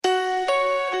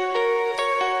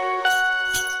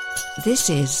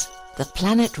This is the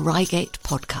Planet Reigate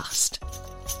podcast.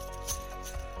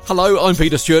 Hello, I'm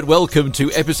Peter Stewart. Welcome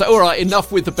to episode... All right,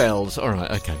 enough with the bells. All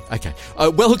right, okay.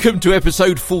 Welcome to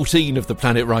episode 14 of the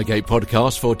Planet Reigate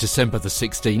podcast for December the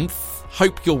 16th.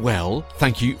 Hope you're well.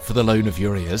 Thank you for the loan of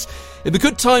your ears. In the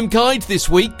Good Time Guide this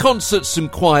week, concerts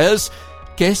and choirs.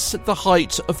 Guess the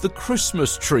height of the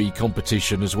Christmas tree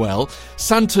competition as well.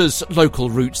 Santa's local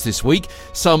routes this week.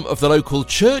 Some of the local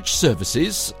church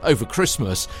services over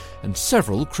Christmas. And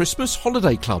several Christmas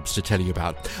holiday clubs to tell you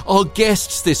about. Our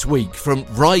guests this week from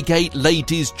Reigate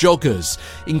Ladies Joggers,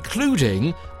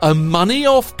 including a money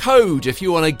off code if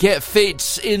you want to get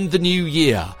fit in the new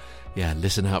year. Yeah,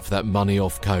 listen out for that money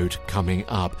off code coming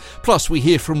up. Plus, we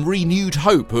hear from Renewed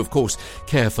Hope, who of course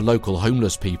care for local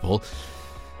homeless people.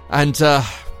 And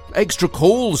extra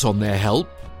calls on their help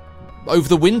over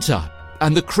the winter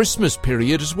and the Christmas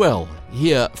period as well.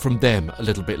 Hear from them a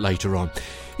little bit later on.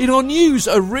 In our news,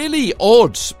 a really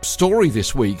odd story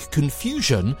this week.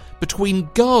 Confusion between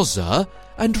Gaza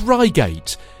and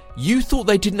Reigate. You thought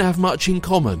they didn't have much in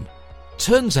common.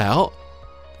 Turns out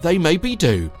they maybe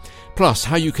do. Plus,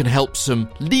 how you can help some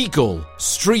legal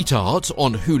street art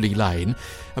on Hooley Lane.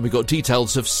 And we got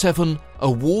details of 7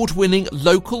 award-winning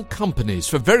local companies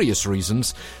for various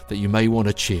reasons that you may want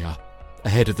to cheer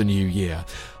ahead of the new year.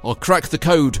 I'll crack the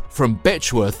code from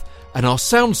Betchworth, and our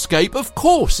soundscape, of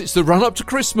course, it's the run-up to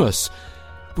Christmas.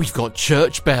 We've got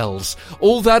church bells,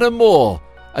 all that and more,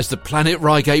 as the Planet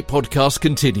Reigate podcast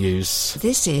continues.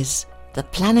 This is the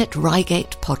Planet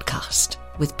Reigate podcast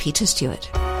with Peter Stewart.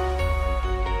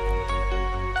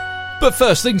 But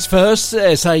first things first,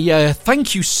 there's a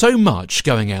thank you so much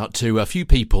going out to a few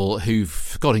people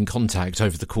who've got in contact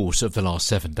over the course of the last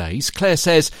 7 days. Claire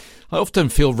says, I often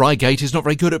feel Reigate is not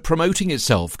very good at promoting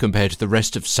itself compared to the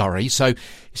rest of Surrey, so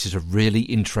this is a really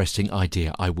interesting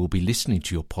idea. I will be listening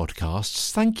to your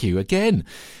podcasts. Thank you again.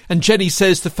 And Jenny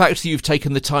says the fact that you've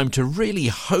taken the time to really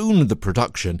hone the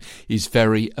production is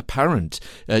very apparent.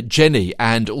 Jenny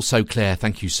and also Claire,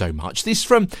 thank you so much. This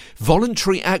from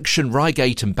Voluntary Action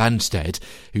Reigate and Banstead,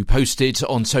 who posted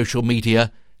on social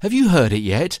media, have you heard it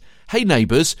yet? Hey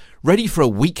neighbours, ready for a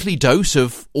weekly dose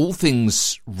of all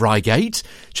things Reigate?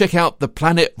 Check out the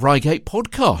Planet Reigate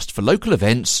podcast for local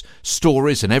events,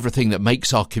 stories and everything that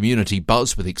makes our community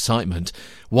buzz with excitement.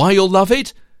 Why you'll love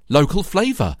it? Local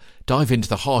flavour. Dive into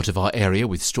the heart of our area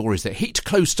with stories that hit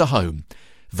close to home.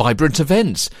 Vibrant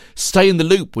events. Stay in the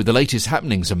loop with the latest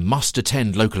happenings and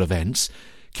must-attend local events.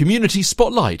 Community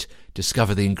Spotlight.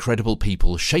 Discover the incredible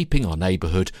people shaping our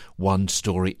neighbourhood one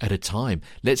story at a time.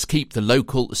 Let's keep the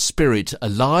local spirit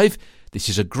alive. This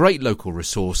is a great local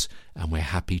resource and we're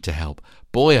happy to help.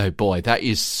 Boy, oh boy, that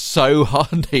is so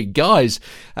handy. Guys,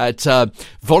 at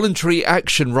Voluntary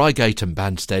Action Reigate and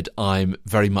Banstead, I'm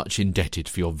very much indebted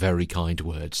for your very kind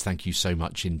words. Thank you so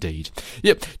much indeed.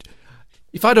 Yep.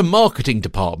 If I had a marketing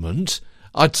department,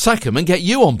 I'd sack them and get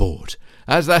you on board.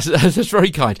 That's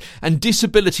very kind. And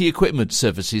Disability Equipment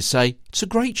Services say, it's a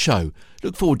great show.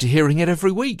 Look forward to hearing it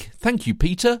every week. Thank you,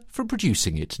 Peter, for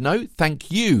producing it. No, thank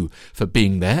you for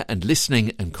being there and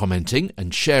listening and commenting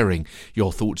and sharing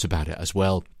your thoughts about it as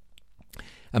well.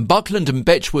 And Buckland and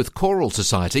Betchworth Choral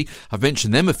Society, I've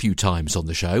mentioned them a few times on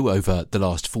the show over the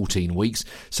last 14 weeks,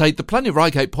 say the Planet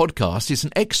Reigate podcast is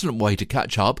an excellent way to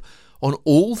catch up on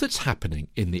all that's happening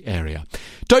in the area.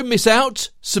 Don't miss out.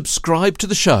 Subscribe to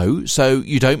the show so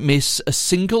you don't miss a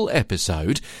single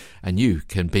episode and you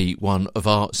can be one of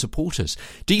our supporters.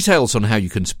 Details on how you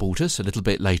can support us a little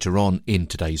bit later on in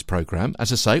today's programme.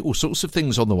 As I say, all sorts of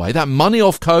things on the way. That money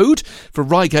off code for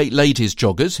Reigate Ladies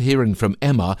Joggers, hearing from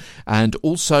Emma and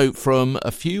also from a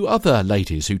few other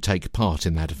ladies who take part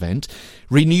in that event.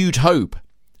 Renewed Hope.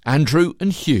 Andrew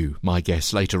and Hugh, my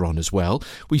guests later on as well.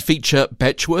 We feature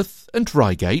Betchworth and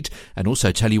Reigate and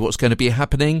also tell you what's going to be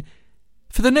happening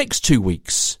for the next 2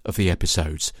 weeks of the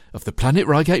episodes of the Planet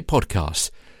Reigate podcast.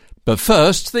 But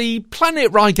first, the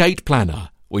Planet Reigate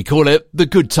Planner. We call it the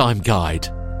Good Time Guide.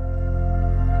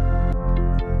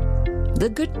 The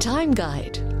Good Time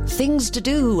Guide. Things to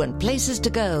do and places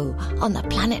to go on the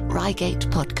Planet Reigate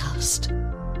podcast.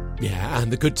 Yeah,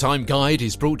 and the Good Time Guide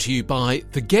is brought to you by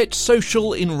the Get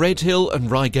Social in Redhill and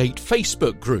Reigate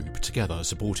Facebook group, together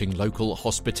supporting local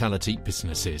hospitality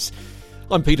businesses.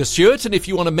 I'm Peter Stewart, and if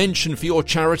you want to mention for your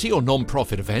charity or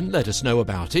non-profit event, let us know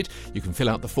about it. You can fill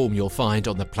out the form you'll find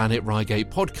on the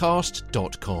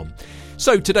planetreigatepodcast.com.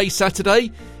 So today's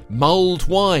Saturday, mulled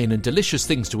wine and delicious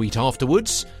things to eat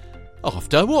afterwards.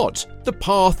 After what? The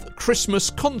Path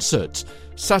Christmas Concert.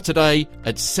 Saturday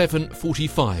at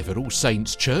 7:45 at All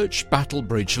Saints Church,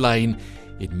 Battlebridge Lane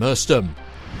in Merstham.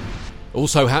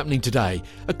 Also happening today,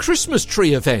 a Christmas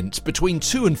tree event between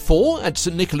 2 and 4 at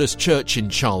St Nicholas Church in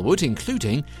Charlwood,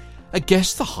 including a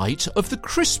Guess the Height of the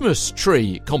Christmas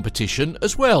Tree competition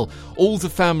as well. All the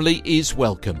family is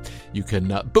welcome. You can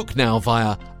book now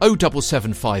via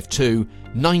 07752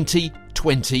 90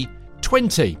 20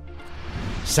 20.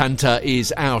 Santa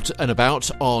is out and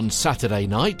about on Saturday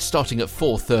night, starting at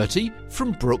 4:30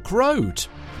 from Brook Road.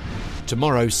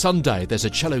 Tomorrow, Sunday, there's a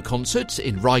cello concert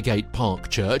in Reigate Park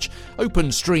Church. Open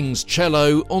Strings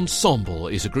Cello Ensemble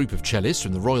is a group of cellists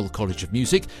from the Royal College of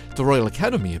Music, the Royal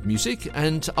Academy of Music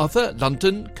and other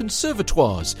London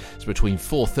conservatoires. It's between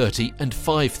 4:30 and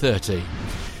 5:30.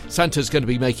 Santa's going to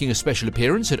be making a special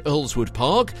appearance at Earlswood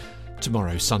Park.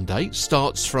 Tomorrow, Sunday,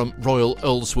 starts from Royal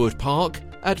Earlswood Park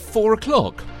at 4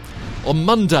 o'clock. On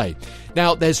Monday,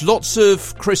 now there's lots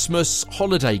of Christmas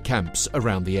holiday camps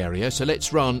around the area, so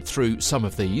let's run through some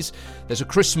of these. There's a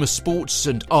Christmas sports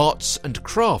and arts and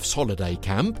crafts holiday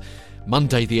camp,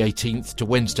 Monday the 18th to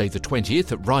Wednesday the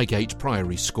 20th at Reigate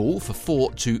Priory School for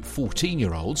 4 to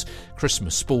 14-year-olds.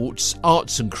 Christmas sports,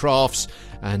 arts and crafts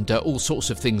and all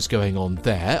sorts of things going on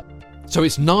there. So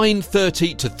it's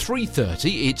 9:30 to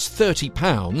 3:30, it's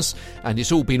 £30 and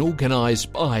it's all been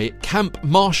organised by Camp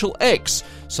Marshall X.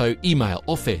 So email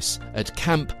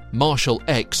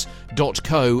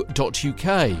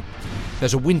office@campmarshallx.co.uk.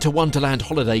 There's a Winter Wonderland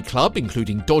Holiday Club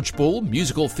including dodgeball,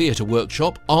 musical theatre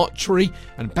workshop, archery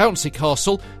and bouncy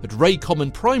castle at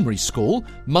Raycommon Primary School,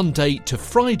 Monday to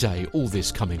Friday all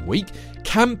this coming week.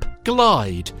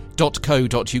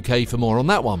 campglide.co.uk for more on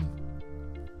that one.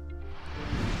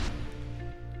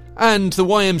 And the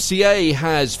YMCA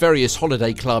has various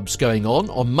holiday clubs going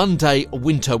on. On Monday,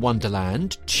 Winter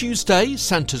Wonderland. Tuesday,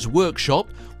 Santa's Workshop.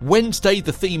 Wednesday,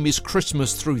 the theme is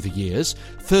Christmas Through the Years.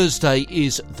 Thursday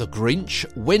is The Grinch.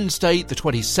 Wednesday, the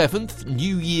 27th,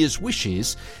 New Year's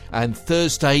Wishes. And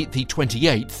Thursday, the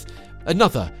 28th,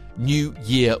 another New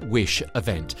Year Wish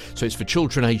event. So it's for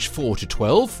children aged 4 to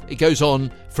 12. It goes on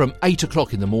from 8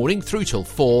 o'clock in the morning through till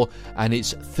 4 and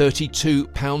it's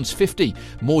 £32.50.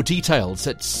 More details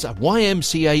at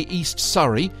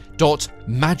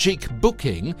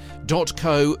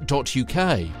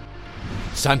ymcaeastsurrey.magicbooking.co.uk.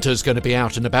 Santa's going to be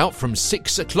out and about from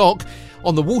 6 o'clock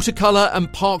on the Watercolour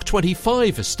and Park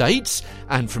 25 estates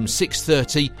and from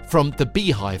 6:30 from the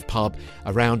Beehive pub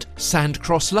around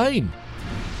Sandcross Lane.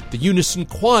 The Unison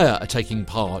Choir are taking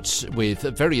part with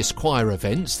various choir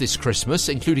events this Christmas,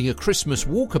 including a Christmas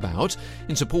walkabout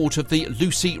in support of the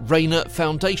Lucy Rayner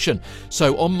Foundation.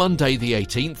 So on Monday the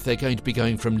 18th, they're going to be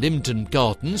going from Linden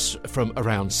Gardens from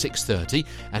around 6:30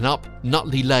 and up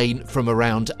Nutley Lane from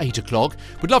around 8 o'clock.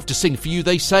 Would love to sing for you,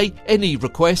 they say. Any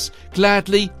requests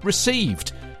gladly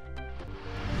received.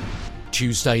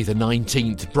 Tuesday the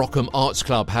 19th, Brockham Arts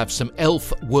Club have some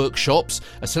elf workshops,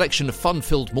 a selection of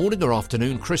fun-filled morning or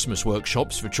afternoon Christmas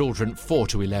workshops for children 4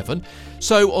 to 11.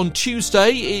 So on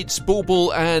Tuesday it's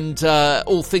bauble and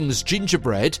all things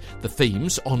gingerbread, the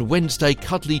themes. On Wednesday,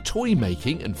 cuddly toy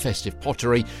making and festive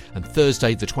pottery. And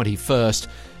Thursday the 21st,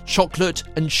 Chocolate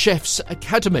and Chef's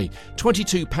Academy,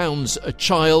 £22 a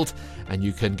child. And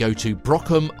you can go to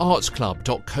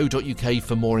brockhamartsclub.co.uk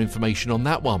for more information on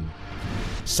that one.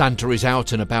 Santa is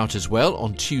out and about as well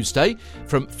on Tuesday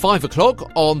from 5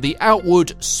 o'clock on the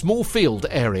Outwood Smallfield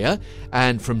area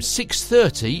and from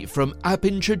 6:30 from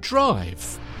Abinger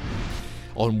Drive.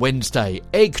 On Wednesday,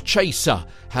 Egg Chaser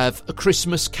have a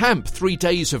Christmas camp, 3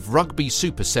 days of rugby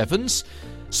Super Sevens.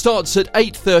 Starts at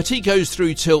 8:30, goes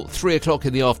through till 3 o'clock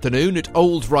in the afternoon at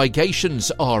Old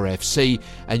Reigatians RFC,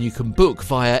 and you can book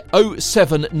via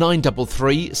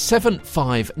 07933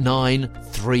 759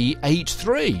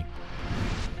 383.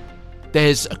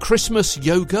 There's a Christmas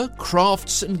yoga,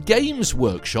 crafts and games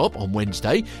workshop on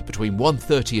Wednesday between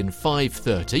 1:30 and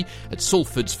 5:30 at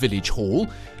Salford's Village Hall.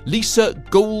 Lisa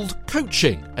Gould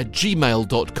Coaching at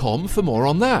gmail.com for more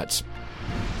on that.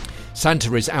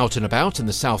 Santa is out and about in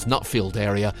the South Nutfield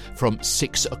area from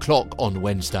 6 o'clock on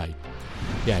Wednesday.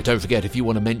 Yeah, don't forget, if you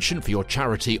want to mention for your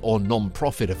charity or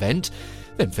non-profit event,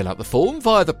 then fill out the form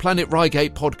via the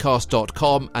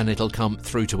planetrygatepodcast.com and it'll come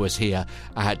through to us here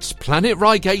at Planet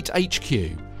Reigate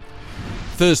HQ.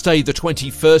 Thursday the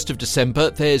 21st of December,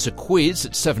 there's a quiz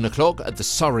at 7 o'clock at the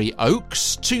Surrey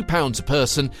Oaks. £2 a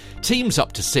person, teams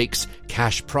up to 6,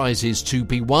 cash prizes to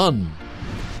be won.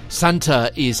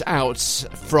 Santa is out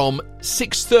from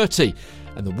 6:30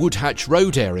 and the Woodhatch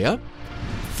Road area.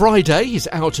 Friday is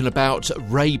out and about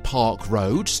Ray Park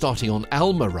Road, starting on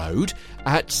Alma Road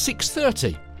at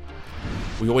 6:30.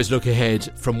 We always look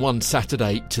ahead from one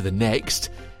Saturday to the next.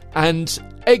 And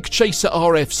Egg Chaser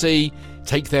RFC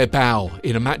take their bow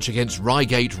in a match against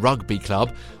Reigate Rugby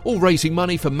Club, all raising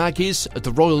money for Maggie's at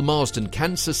the Royal Marsden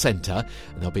Cancer Centre,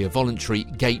 and there'll be a voluntary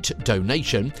gate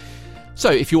donation. So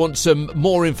if you want some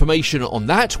more information on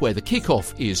that, where the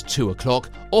kick-off is 2 o'clock,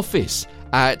 office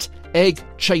at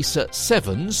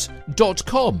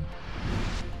eggchaser7s.com.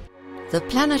 The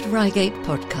Planet Reigate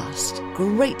podcast.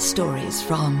 Great stories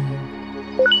from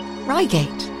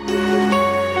Reigate.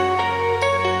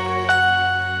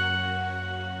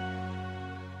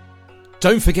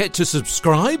 Don't forget to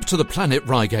subscribe to the Planet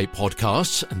Reigate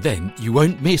podcast, and then you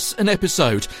won't miss an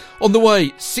episode. On the way,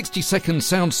 60-second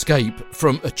soundscape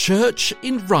from a church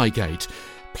in Reigate.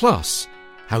 Plus,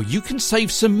 how you can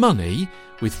save some money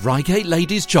with Reigate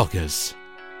Ladies Joggers.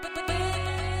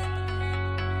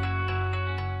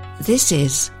 This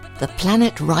is the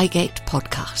Planet Reigate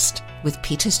podcast with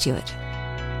Peter Stewart.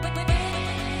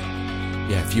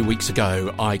 Yeah, a few weeks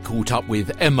ago, I caught up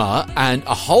with Emma and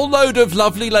a whole load of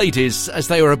lovely ladies as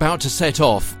they were about to set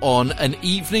off on an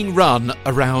evening run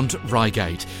around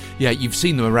Reigate. Yeah, you've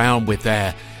seen them around with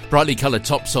their brightly coloured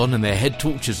tops on and their head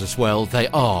torches as well. They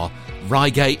are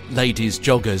Reigate Ladies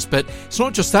Joggers. But it's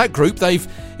not just that group, they've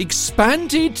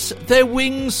expanded their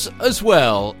wings as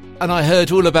well. And I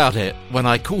heard all about it when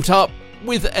I caught up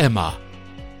with Emma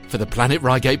for the Planet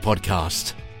Reigate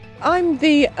podcast. I'm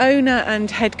the owner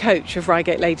and head coach of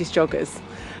Reigate Ladies Joggers.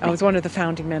 I was one of the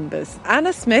founding members.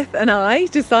 Anna Smith and I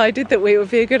decided that it would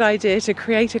be a good idea to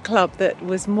create a club that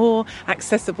was more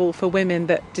accessible for women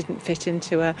that didn't fit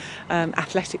into a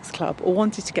athletics club or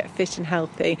wanted to get fit and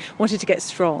healthy, wanted to get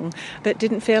strong, but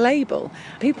didn't feel able.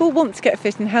 People want to get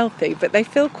fit and healthy, but they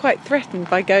feel quite threatened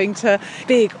by going to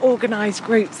big organised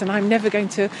groups, and I'm never going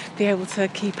to be able to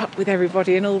keep up with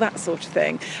everybody and all that sort of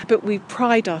thing. But we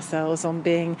pride ourselves on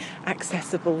being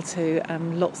accessible to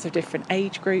lots of different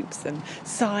age groups and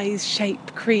size,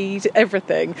 shape, creed,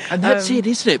 everything. And that's it,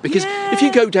 isn't it? Because if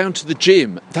you go down to the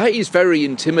gym, that is very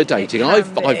intimidating.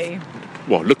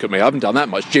 Well, look at me, I haven't done that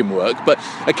much gym work, but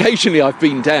occasionally I've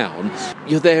been down.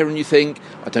 You're there and you think,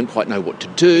 I don't quite know what to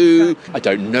do. Exactly. I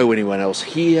don't know anyone else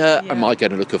here. Yeah. Am I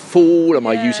going to look a fool? Am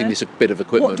I using this bit of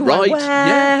equipment right?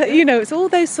 Yeah. You know, it's all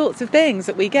those sorts of things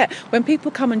that we get. When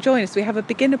people come and join us, we have a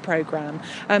beginner programme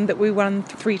that we run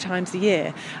 3 times a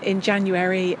year. In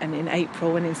January and in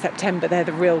April and in September, they're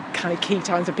the real kind of key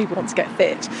times when people want to get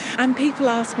fit. And people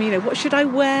ask me, what should I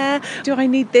wear? Do I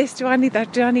need this? Do I need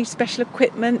that? Do I need special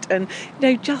equipment? And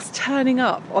just turning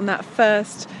up on that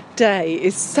first day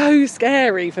is so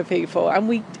scary for people, and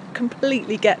we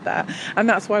completely get that, and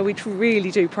that's why we really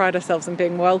do pride ourselves on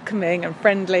being welcoming and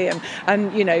friendly, and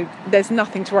there's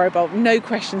nothing to worry about. No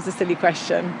question's a silly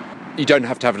question. You don't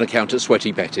have to have an account at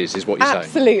Sweaty Betty's, is what you're saying?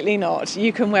 Absolutely not.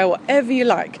 You can wear whatever you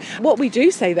like. What we do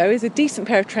say, though, is a decent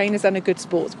pair of trainers and a good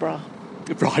sports bra.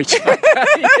 Right,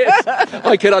 yes,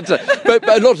 I can understand. But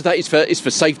a lot of that is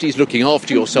for safety, is looking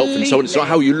after yourself and so on. It's not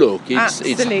how you look.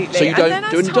 Absolutely. So you don't and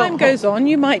then do as any time goes on,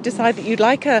 you might decide that you'd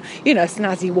like a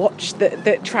snazzy watch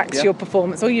that tracks your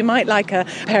performance, or you might like a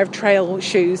pair of trail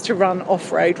shoes to run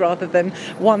off-road rather than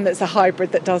one that's a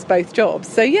hybrid that does both jobs.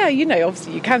 So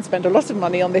obviously you can spend a lot of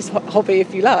money on this hobby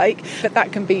if you like, but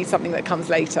that can be something that comes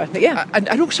later. But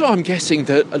and also I'm guessing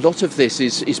that a lot of this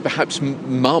is perhaps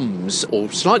mums or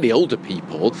slightly older people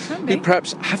who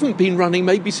perhaps haven't been running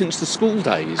maybe since the school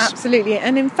days. Absolutely.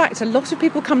 And in fact, a lot of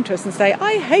people come to us and say,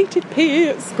 I hated PE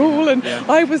at school, and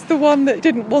I was the one that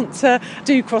didn't want to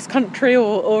do cross-country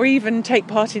or even take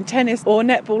part in tennis or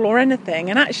netball or anything.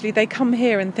 And actually they come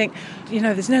here and think,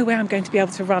 there's no way I'm going to be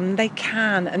able to run. They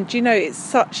can. And it's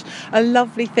such a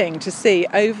lovely thing to see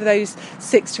over those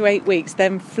 6 to 8 weeks,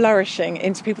 them flourishing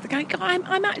into people that go,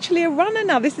 I'm actually a runner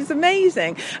now. This is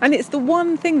amazing. And it's the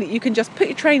one thing that you can just put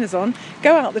your trainers on,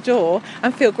 go out the door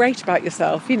and feel great about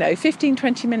yourself. 15,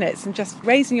 20 minutes and just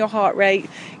raising your heart rate,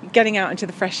 getting out into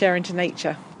the fresh air, into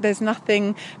nature. There's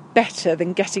nothing better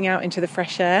than getting out into the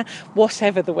fresh air,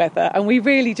 whatever the weather. And we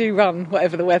really do run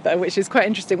whatever the weather, which is quite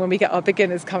interesting when we get our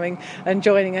beginners coming and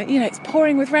joining. It's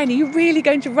pouring with rain. Are you really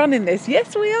going to run in this?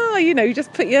 Yes, we are. You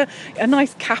just put a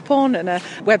nice cap on and a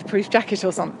weatherproof jacket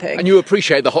or something. And you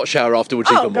appreciate the hot shower afterwards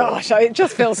even more. Oh, gosh, it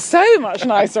just feels so much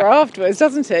nicer afterwards,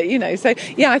 doesn't it? So,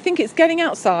 I think it's getting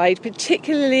outside,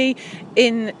 particularly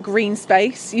in green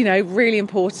space, really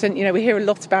important. We hear a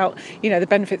lot about, the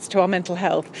benefits to our mental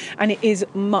health. And it is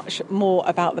much more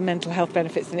about the mental health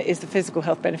benefits than it is the physical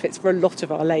health benefits for a lot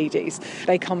of our ladies.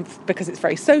 They come because it's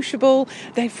very sociable.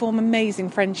 They form amazing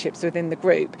friendships within the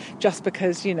group just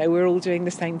because, we're all doing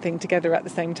the same thing together at the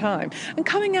same time. And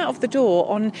coming out of the door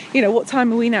on, what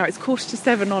time are we now? It's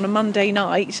 7:15 on a Monday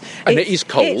night. And it is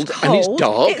cold, and it's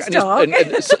dark.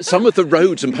 And some of the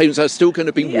roads and pavements are still going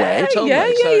to be wet, aren't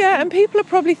they? Yeah. And people are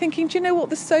probably thinking, do you know what?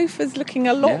 The sofa's looking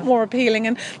a lot more appealing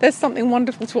and there's something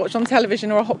wonderful to watch on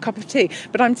television or a hot cup of tea.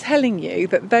 But I'm telling you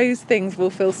that those things will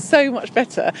feel so much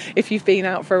better if you've been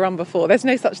out for a run before. There's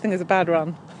no such thing as a bad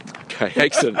run. Okay,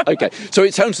 excellent. Okay, so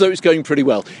it sounds as though it's going pretty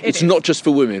well. It's not just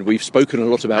for women. We've spoken a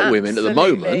lot about women at the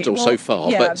moment, or so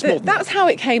far, but it's more than that's how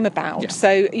it came about. Yeah.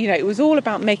 So, it was all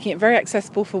about making it very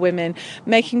accessible for women,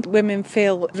 making women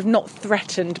feel not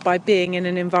threatened by being in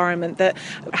an environment that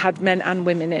had men and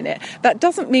women in it. That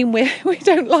doesn't mean we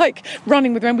don't like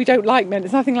running with men, we don't like men.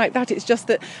 It's nothing like that. It's just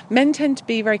that men tend to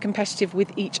be very competitive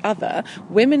with each other.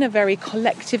 Women are very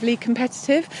collectively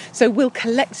competitive, so we'll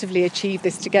collectively achieve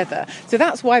this together. So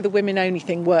that's why the women-only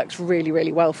thing works really,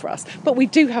 really well for us. But we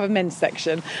do have a men's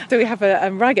section. So we have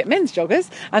a Reigate men's joggers,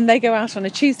 and they go out on a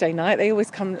Tuesday night. They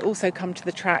always come to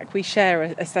the track. We share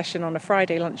a session on a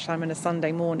Friday lunchtime and a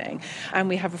Sunday morning. And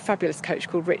we have a fabulous coach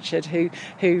called Richard who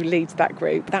leads that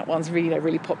group. That one's really,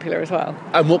 really popular as well.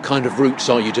 And what kind of routes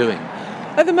are you doing?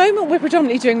 At the moment, we're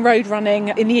predominantly doing road running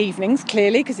in the evenings,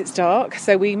 clearly, because it's dark.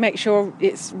 So we make sure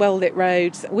it's well-lit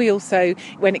roads. We also,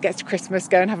 when it gets to Christmas,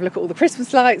 go and have a look at all the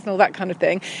Christmas lights and all that kind of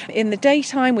thing. In the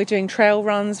daytime, we're doing trail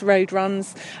runs, road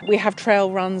runs. We have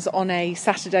trail runs on a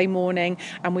Saturday morning,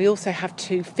 and we also have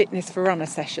 2 fitness for runner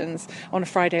sessions on a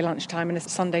Friday lunchtime and a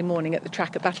Sunday morning at the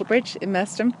track at Battlebridge in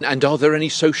Merstham. And are there any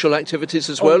social activities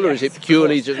as well, or is it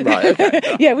purely just... Right,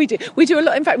 okay. Yeah, we do. We do a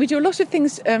lot. In fact, we do a lot of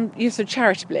things sort of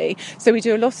charitably. So we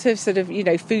do a lot of sort of,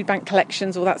 food bank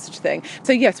collections, all that sort of thing.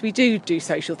 So yes, we do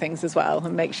social things as well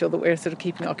and make sure that we're sort of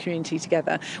keeping our community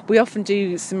together. We often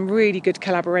do some really good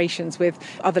collaborations with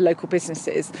other local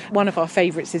businesses. One of our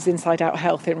favourites is Inside Out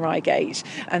Health in Reigate,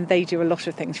 and they do a lot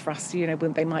of things for us.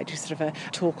 When they might do sort of a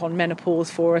talk on menopause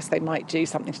for us, they might do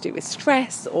something to do with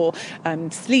stress or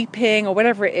sleeping or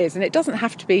whatever it is. And it doesn't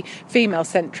have to be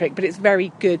female-centric, but it's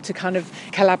very good to kind of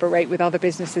collaborate with other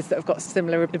businesses that have got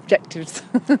similar objectives.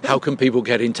 How can people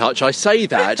get in touch? I say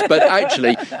that, but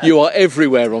actually you are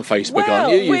everywhere on Facebook,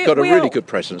 aren't you? You've got a really good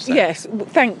presence there. Yes,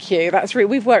 thank you.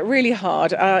 We've worked really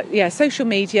hard. Social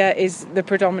media is the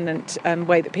predominant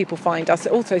way that people find us,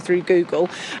 also through Google.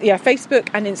 Facebook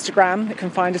and Instagram, you can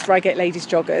find us Reigate Ladies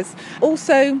Joggers.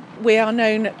 Also, we are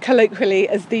known colloquially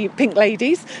as the Pink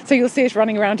Ladies, so you'll see us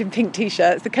running around in pink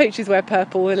T-shirts. The coaches wear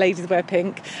purple, the ladies wear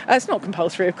pink. It's not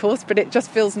compulsory, of course, but it just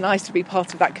feels nice to be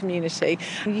part of that community.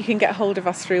 You can get hold of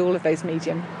us through all of those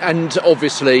medium. And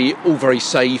obviously all very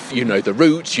safe. You know the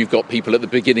routes, you've got people at the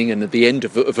beginning and at the end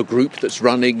of a group that's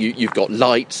running, you've got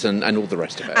lights and all the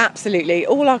rest of it. Absolutely.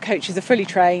 All our coaches are fully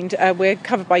trained. We're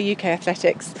covered by UK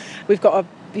Athletics. We've got a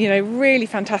really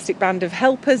fantastic band of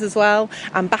helpers as well,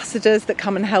 ambassadors that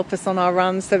come and help us on our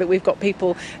runs, so that we've got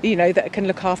people, that can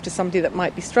look after somebody that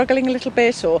might be struggling a little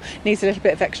bit or needs a little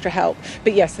bit of extra help.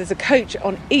 But yes, there's a coach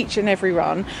on each and every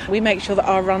run. We make sure that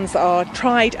our runs are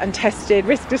tried and tested,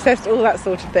 risk assessed, all that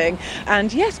sort of thing.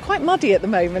 And yes, quite muddy at the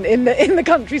moment in the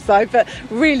countryside, but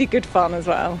really good fun as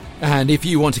well. And if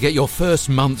you want to get your first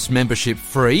month's membership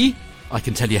free, I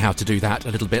can tell you how to do that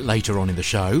a little bit later on in the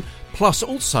show. Plus,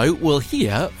 also, we'll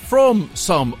hear from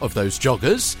some of those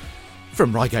joggers,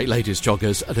 from Reigate Ladies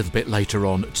Joggers, a little bit later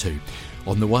on too.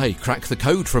 On the way, Crack the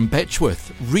Code from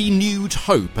Betchworth, Renewed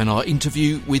Hope, and our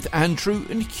interview with Andrew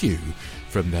and Hugh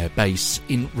from their base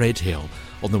in Redhill.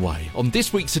 On the way, on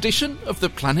this week's edition of the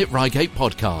Planet Reigate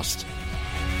podcast.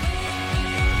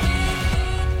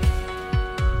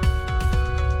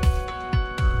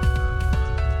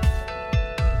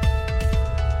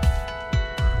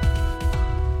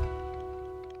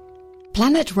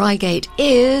 Planet Reigate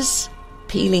is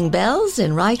peeling bells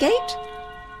in Reigate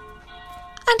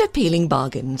and appealing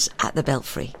bargains at the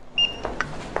Belfry.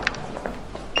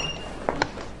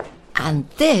 And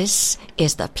this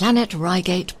is the Planet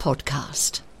Reigate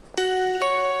podcast.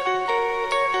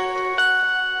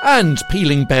 And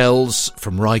peeling bells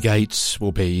from Reigate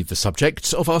will be the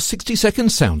subject of our 60-second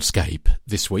soundscape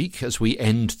this week as we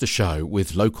end the show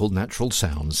with local natural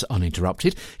sounds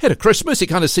uninterrupted. Ahead of Christmas, it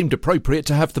kind of seemed appropriate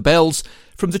to have the bells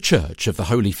from the Church of the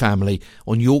Holy Family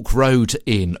on York Road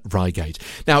in Reigate.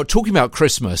 Now, talking about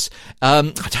Christmas,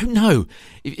 I don't know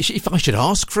if I should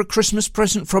ask for a Christmas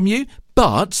present from you,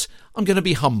 but I'm going to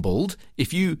be humbled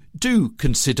if you do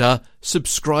consider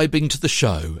subscribing to the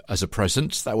show as a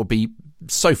present. That would be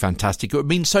so fantastic. It would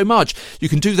mean so much. You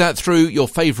can do that through your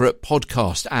favourite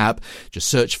podcast app. Just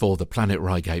search for the Planet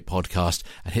Reigate podcast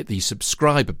and hit the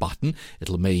subscribe button.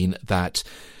 It'll mean that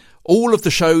all of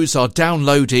the shows are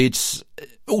downloaded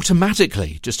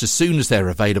automatically just as soon as they're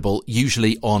available,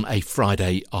 usually on a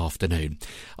Friday afternoon.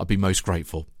 I'd be most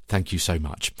grateful. Thank you so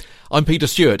much. I'm Peter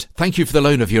Stewart. Thank you for the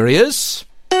loan of your ears.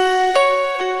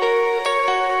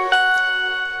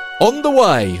 On the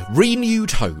way,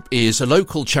 Renewed Hope is a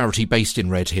local charity based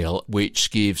in Redhill which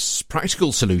gives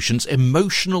practical solutions,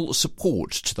 emotional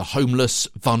support to the homeless,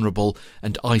 vulnerable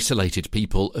and isolated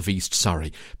people of East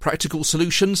Surrey. Practical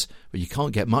solutions? Well, you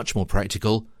can't get much more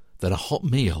practical than a hot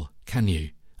meal, can you?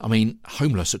 I mean,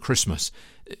 homeless at Christmas,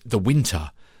 the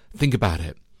winter. Think about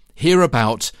it. Hear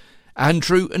about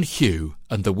Andrew and Hugh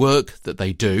and the work that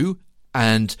they do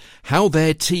and how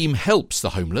their team helps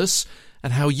the homeless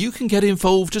and how you can get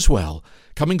involved as well.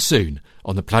 Coming soon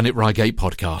on the Planet Reigate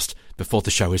podcast before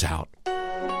the show is out.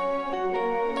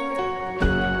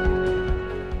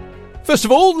 First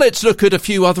of all, let's look at a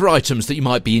few other items that you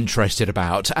might be interested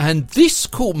about. And this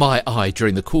caught my eye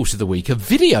during the course of the week. A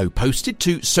video posted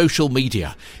to social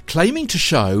media claiming to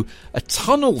show a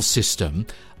tunnel system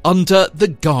under the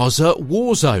Gaza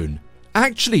war zone.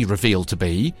 Actually revealed to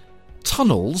be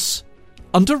tunnels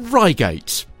under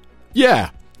Reigate.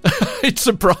 Yeah. It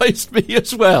surprised me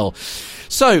as well.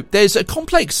 So, there's a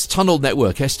complex tunnel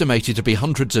network estimated to be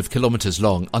hundreds of kilometres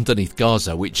long underneath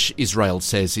Gaza, which Israel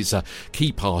says is a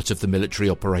key part of the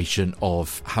military operation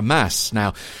of Hamas.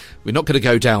 Now, we're not going to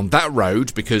go down that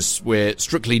road because we're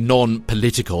strictly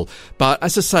non-political. But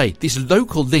as I say, this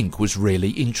local link was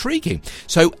really intriguing.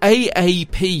 So,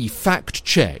 AAP Fact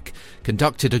Check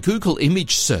conducted a Google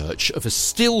image search of a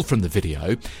still from the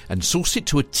video and sourced it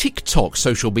to a TikTok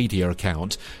social media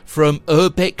account from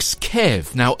Urbex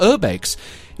Kev. Now, Urbex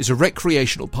is a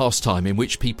recreational pastime in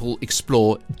which people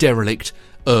explore derelict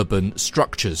urban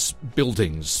structures,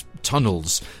 buildings,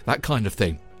 tunnels, that kind of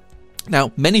thing.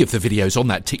 Now, many of the videos on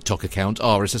that TikTok account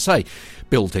are, as I say,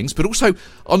 buildings, but also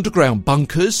underground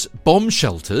bunkers, bomb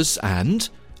shelters and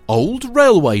old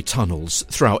railway tunnels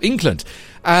throughout England.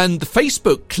 And the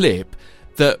Facebook clip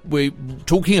that we're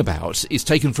talking about is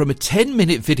taken from a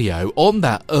 10-minute video on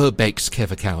that Urbex Kev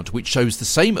account, which shows the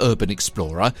same urban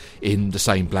explorer in the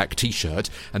same black t-shirt.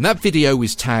 And that video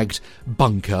is tagged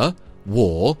Bunker,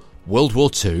 War, World War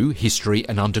II, History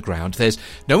and Underground. There's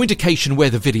no indication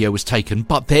where the video was taken,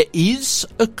 but there is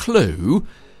a clue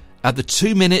at the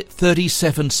 2-minute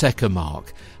 37-second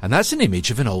mark. And that's an image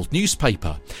of an old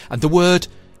newspaper. And the word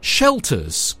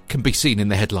shelters can be seen in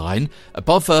the headline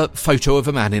above a photo of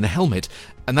a man in a helmet,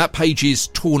 and that page is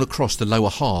torn across the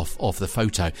lower half of the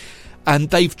photo.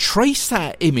 And they've traced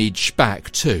that image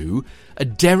back to a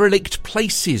Derelict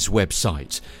Places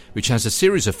website, which has a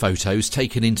series of photos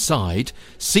taken inside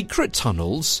secret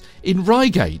tunnels in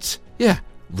Reigate. Yeah,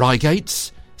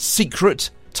 Reigate's secret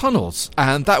tunnels.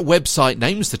 And that website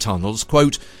names the tunnels,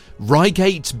 quote,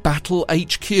 Reigate Battle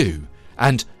HQ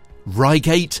and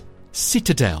Reigate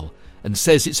Citadel, and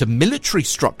says it's a military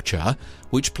structure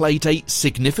which played a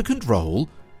significant role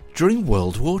during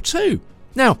World War II.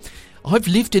 Now, I've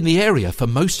lived in the area for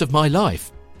most of my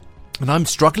life, and I'm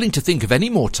struggling to think of any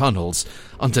more tunnels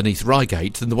underneath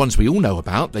Reigate than the ones we all know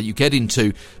about that you get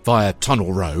into via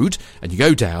Tunnel Road and you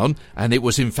go down, and it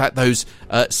was in fact those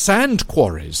sand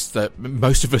quarries that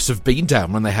most of us have been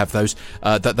down when they have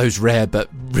those rare but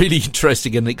really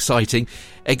interesting and exciting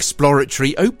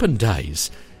exploratory open days.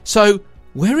 So,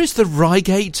 where is the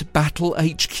Reigate Battle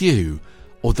HQ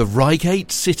or the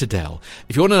Reigate Citadel?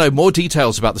 If you want to know more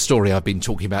details about the story I've been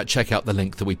talking about, check out the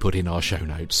link that we put in our show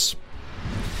notes.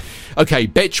 OK,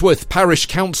 Betchworth Parish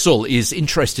Council is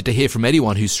interested to hear from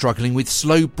anyone who's struggling with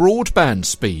slow broadband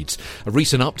speeds. A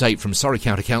recent update from Surrey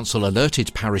County Council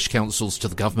alerted parish councils to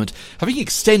the government having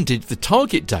extended the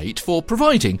target date for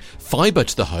providing fibre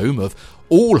to the home of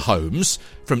all homes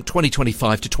from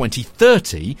 2025 to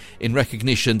 2030 in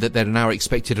recognition that there are now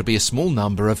expected to be a small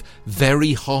number of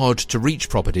very hard to reach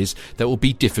properties that will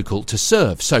be difficult to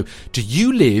serve. So do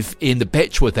you live in the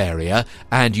Betchworth area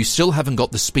and you still haven't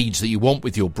got the speeds that you want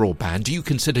with your broadband? Do you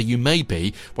consider you may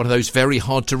be one of those very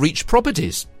hard to reach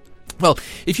properties? Well,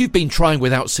 if you've been trying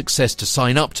without success to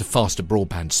sign up to faster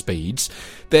broadband speeds,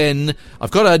 then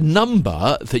I've got a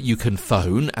number that you can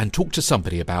phone and talk to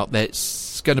somebody about.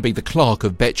 That's going to be the clerk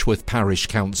of Betchworth Parish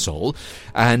Council,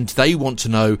 and they want to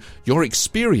know your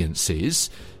experiences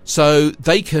so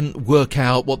they can work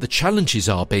out what the challenges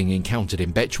are being encountered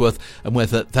in Betchworth and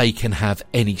whether they can have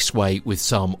any sway with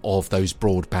some of those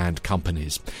broadband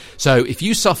companies. So if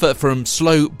you suffer from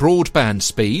slow broadband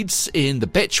speeds in the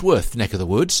Betchworth neck of the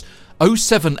woods,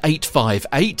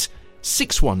 07858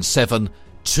 617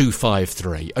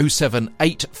 253.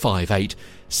 07858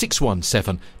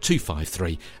 617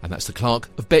 253. And that's the clerk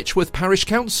of Betchworth Parish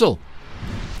Council.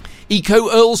 Eco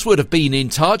Earlswood have been in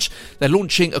touch. They're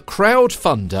launching a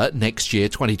crowdfunder next year,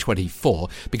 2024,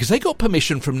 because they got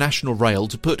permission from National Rail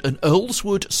to put an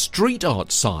Earlswood street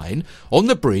art sign on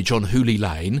the bridge on Hooley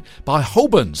Lane by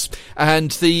Holborns.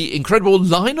 And the incredible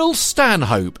Lionel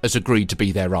Stanhope has agreed to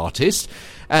be their artist.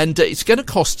 And it's going to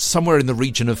cost somewhere in the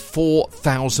region of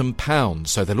 £4,000.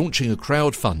 So they're launching a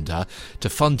crowdfunder to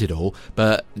fund it all.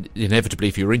 But inevitably,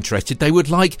 if you're interested, they would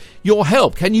like your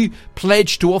help. Can you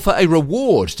pledge to offer a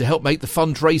reward to help make the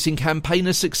fundraising campaign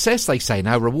a success? They say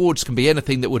now rewards can be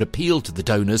anything that would appeal to the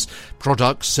donors: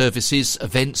 products, services,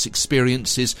 events,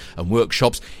 experiences and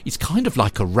workshops. It's kind of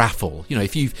like a raffle. You know,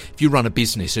 if you run a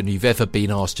business and you've ever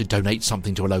been asked to donate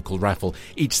something to a local raffle,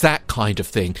 it's that kind of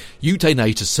thing. You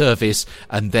donate a service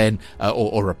and then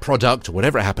or a product or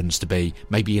whatever it happens to be,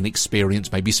 maybe an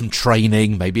experience, maybe some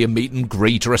training, maybe a meet and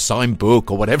greet or a signed book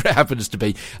or whatever it happens to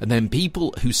be, and then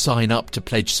people who sign up to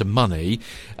pledge some money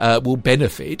will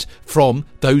benefit from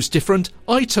those different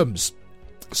items.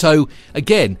 So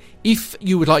again, if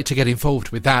you would like to get involved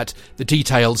with that, the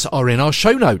details are in our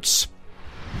show notes.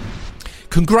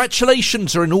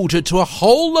 Congratulations are in order to a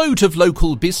whole load of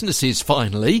local businesses,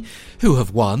 finally, who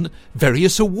have won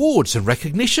various awards and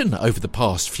recognition over the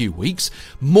past few weeks.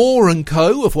 Moore &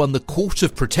 Co. have won the Court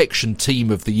of Protection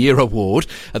Team of the Year award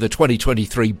at the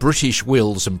 2023 British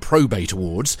Wills and Probate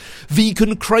Awards.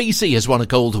 Vegan Crazy has won a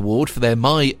gold award for their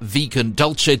My Vegan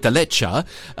Dulce de Leche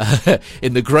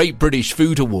in the Great British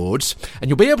Food Awards. And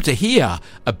you'll be able to hear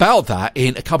about that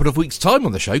in a couple of weeks' time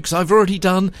on the show, because I've already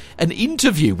done an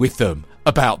interview with them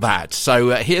about that.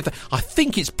 So here, I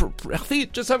think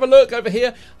just have a look over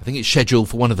here. I think it's scheduled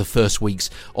for one of the first weeks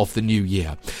of the new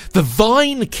year. The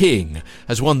Vine King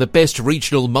has won the Best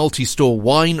Regional Multi-Store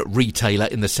Wine Retailer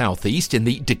in the South East in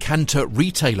the Decanter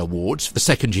Retail Awards for the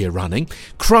second year running.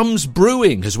 Crumbs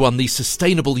Brewing has won the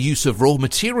Sustainable Use of Raw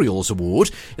Materials Award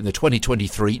in the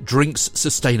 2023 Drinks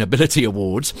Sustainability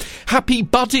Awards. Happy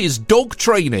Buddies Dog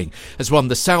Training has won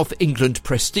the South England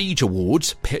Prestige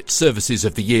Awards, Pet Services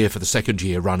of the Year for the second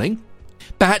year running.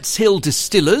 Bats Hill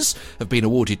Distillers have been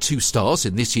awarded 2 stars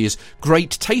in this year's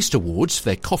Great Taste Awards for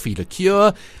their coffee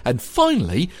liqueur. And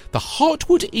finally, the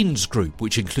Hartwood Inns Group,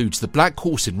 which includes the Black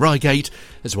Horse in Reigate,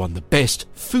 has won the Best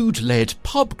Food-Led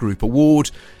Pub Group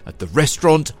Award at the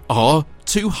Restaurant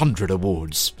R200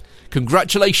 Awards.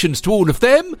 Congratulations to all of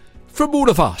them from all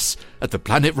of us at the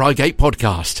Planet Reigate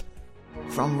podcast.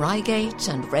 From Reigate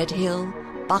and Redhill,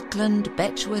 Buckland,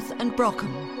 Betchworth and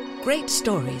Brockham. Great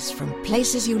stories from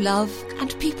places you love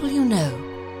and people you know.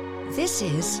 This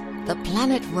is the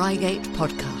Planet Reigate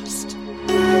podcast.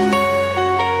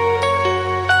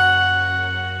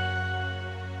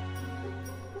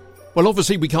 Well,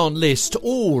 obviously we can't list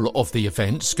all of the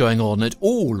events going on at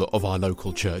all of our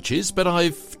local churches, but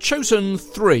I've chosen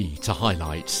 3 to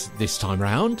highlight this time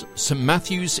round. St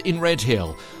Matthew's in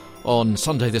Redhill on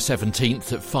Sunday the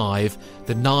 17th at 5,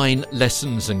 the 9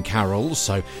 lessons and carols,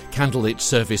 so candlelit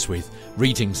service with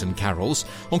readings and carols.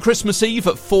 On Christmas Eve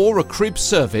at 4, a crib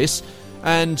service,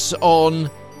 and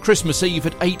on Christmas Eve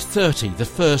at 8:30, the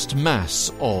first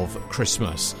Mass of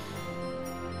Christmas.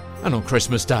 And on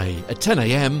Christmas Day at 10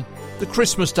 a.m, the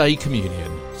Christmas Day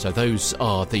Communion. So those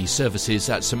are the services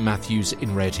at St Matthew's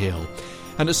in Redhill.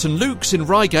 And at St Luke's in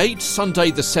Reigate, Sunday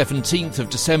the 17th of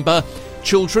December,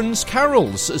 Children's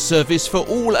Carols, a service for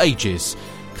all ages.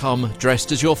 Come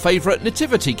dressed as your favourite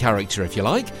nativity character if you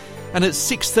like. And at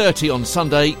 6:30 on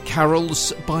Sunday,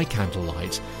 Carols by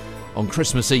Candlelight. On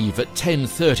Christmas Eve at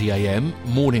 10:30 a.m,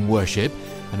 morning worship.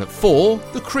 And at 4,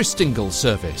 the Christingle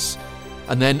service.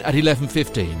 And then at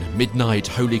 11:15, midnight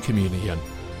Holy Communion.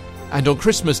 And on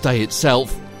Christmas Day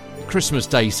itself, the Christmas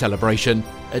Day celebration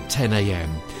at 10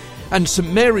 a.m. And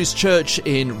St Mary's Church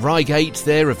in Reigate,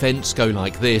 their events go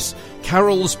like this: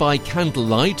 Carols by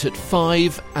Candlelight at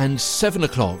 5 and 7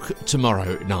 o'clock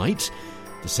tomorrow night,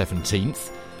 the 17th.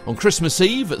 On Christmas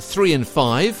Eve at 3 and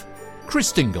 5,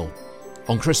 Christingle.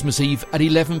 On Christmas Eve at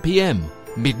 11 p.m,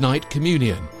 midnight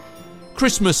communion.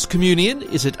 Christmas communion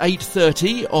is at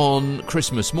 8:30 on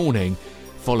Christmas morning,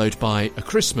 followed by a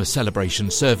Christmas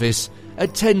celebration service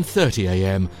at 10:30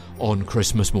 a.m. on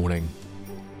Christmas morning.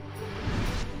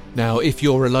 Now, if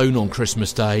you're alone on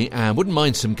Christmas Day and wouldn't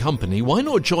mind some company, why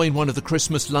not join one of the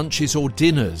Christmas lunches or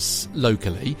dinners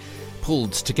locally,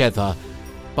 pulled together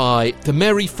by the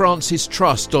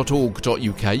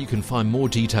maryfrancistrust.org.uk. You can find more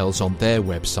details on their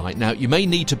website. Now, you may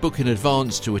need to book in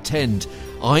advance to attend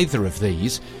either of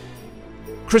these.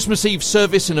 Christmas Eve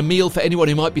service and a meal for anyone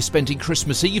who might be spending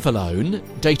Christmas Eve alone.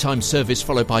 Daytime service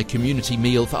followed by community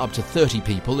meal for up to 30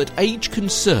 people at Age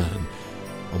Concern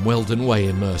on Weldon Way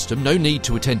in Merstham. No need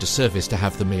to attend a service to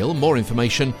have the meal. More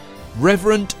information,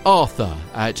 Reverend Arthur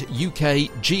at ukgac.co.uk.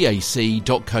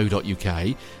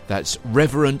 That's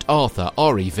Reverend Arthur,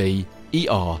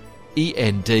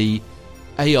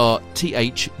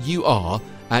 REVERENDARTHUR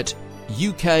at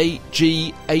ukgac.co.uk.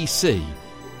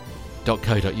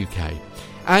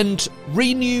 And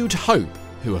Renewed Hope,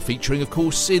 who are featuring, of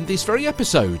course, in this very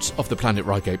episode of the Planet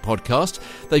Reigate podcast.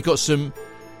 They've got some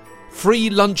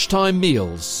free lunchtime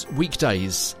meals,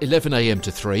 weekdays 11am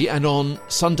to 3, and on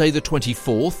Sunday the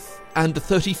 24th and the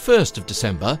 31st of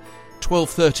December,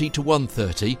 12:30 to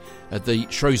 1:30 at the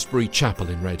Shrewsbury Chapel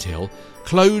in Redhill.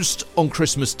 Closed on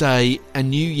Christmas Day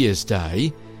and New Year's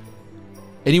Day.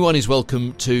 Anyone is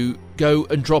welcome to go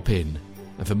and drop in.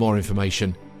 And for more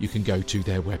information, you can go to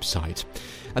their website.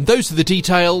 And those are the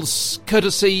details,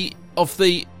 courtesy of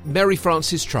the Mary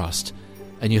Frances Trust.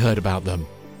 And you heard about them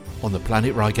on the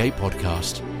Planet Reigate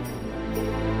podcast.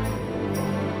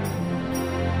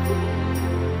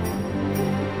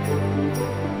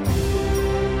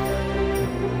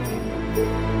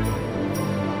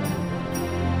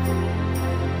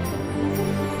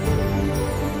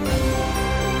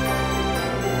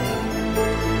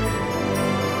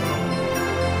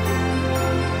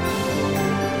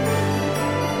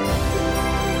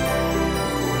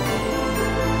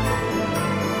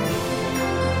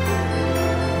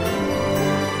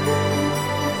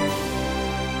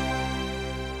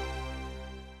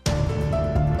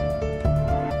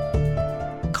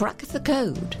 Crack the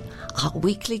Code, our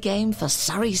weekly game for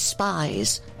Surrey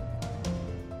spies.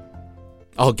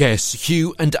 Our guests,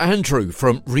 Hugh and Andrew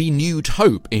from Renewed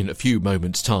Hope, in a few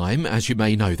moments' time. As you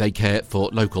may know, they care for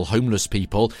local homeless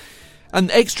people. And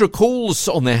extra calls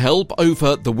on their help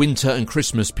over the winter and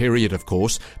Christmas period, of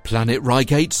course. Planet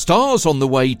Reigate stars on the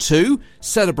way too,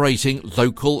 celebrating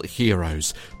local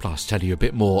heroes. Plus, tell you a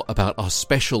bit more about our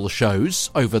special shows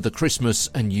over the Christmas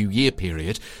and New Year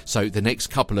period. So the next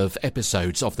couple of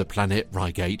episodes of the Planet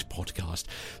Reigate podcast.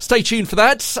 Stay tuned for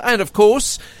that. And of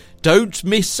course, don't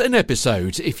miss an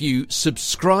episode if you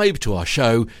subscribe to our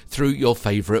show through your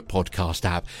favourite podcast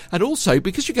app. And also,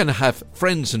 because you're going to have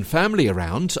friends and family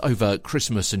around over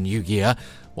Christmas and New Year,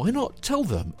 why not tell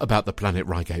them about the Planet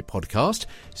Reigate podcast?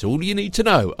 It's all you need to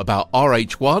know about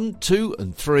RH1, 2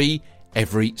 and 3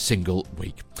 every single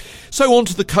week. So on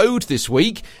to the code this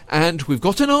week, and we've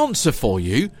got an answer for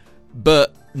you,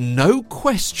 but no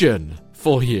question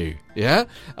for you. Yeah?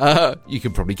 You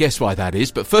can probably guess why that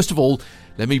is, but first of all,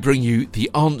 let me bring you the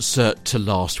answer to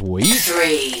last week.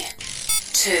 3,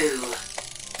 2.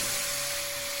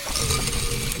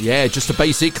 Yeah, just a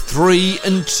basic 3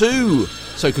 and 2.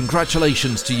 So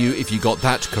congratulations to you if you got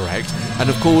that correct. And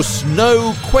of course,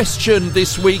 no question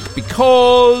this week,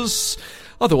 because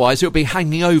otherwise it would be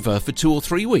hanging over for 2 or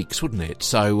 3 weeks, wouldn't it?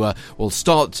 So we'll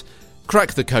start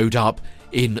Crack the Code up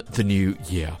in the new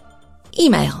year.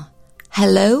 Email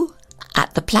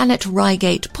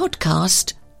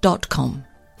hello@theplanetreigatepodcast.com.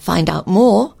 Find out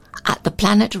more at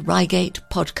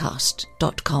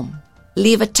theplanetreigatepodcast.com.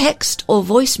 Leave a text or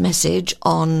voice message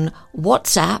on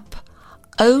WhatsApp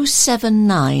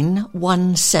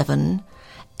 07917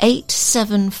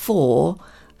 874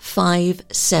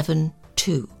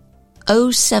 572.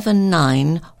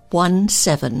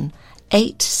 07917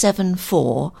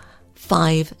 874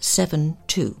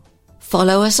 572.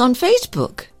 Follow us on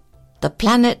Facebook, The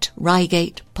Planet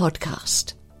Reigate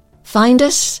Podcast. Find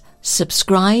us,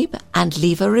 subscribe and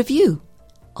leave a review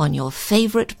on your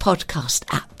favourite podcast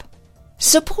app.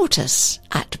 Support us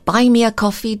at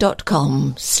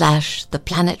buymeacoffee.com/The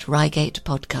Planet Reigate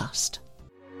Podcast.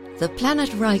 The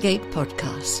Planet Reigate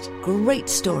Podcast. Great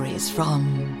stories from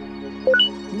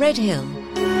Redhill.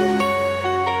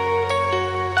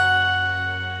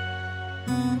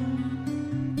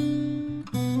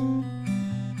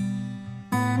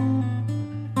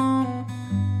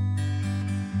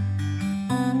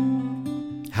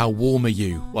 How warm are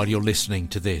you while you're listening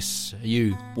to this? Are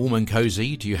you warm and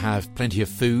cosy? Do you have plenty of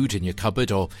food in your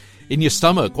cupboard or in your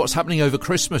stomach? What's happening over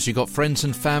Christmas? You've got friends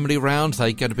and family around.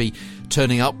 They're going to be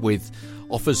turning up with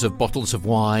offers of bottles of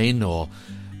wine or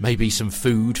maybe some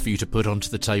food for you to put onto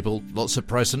the table. Lots of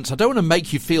presents. I don't want to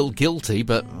make you feel guilty,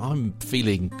 but I'm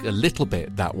feeling a little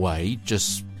bit that way,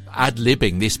 just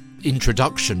ad-libbing this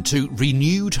introduction to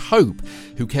Renewed Hope,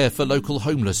 who care for local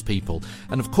homeless people.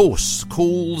 And of course,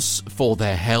 calls for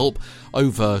their help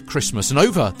over Christmas and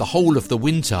over the whole of the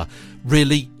winter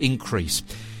really increase.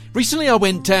 Recently I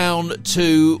went down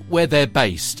to where they're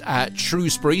based, at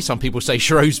Shrewsbury. Some people say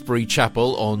Shrewsbury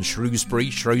Chapel on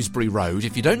Shrewsbury Road.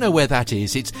 If you don't know where that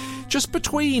is, it's just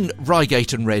between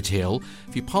Reigate and Redhill.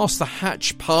 If you pass the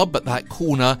Hatch pub at that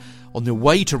corner on the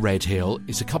way to Redhill,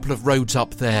 it's a couple of roads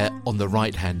up there on the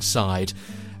right-hand side.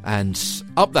 And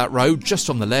up that road, just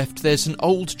on the left, there's an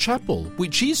old chapel,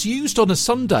 which is used on a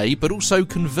Sunday, but also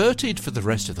converted for the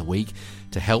rest of the week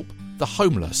to help the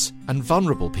homeless and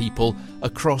vulnerable people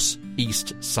across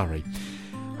East Surrey.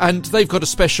 And they've got a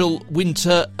special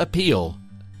winter appeal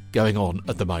going on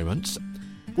at the moment.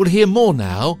 We'll hear more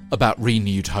now about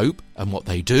Renewed Hope and what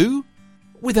they do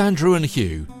with Andrew and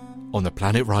Hugh on the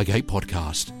Planet Reigate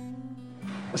podcast.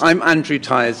 I'm Andrew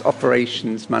Tyers,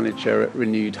 Operations Manager at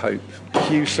Renewed Hope.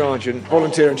 Hugh Sargent,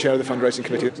 Volunteer and Chair of the Fundraising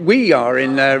Committee. We are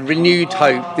in Renewed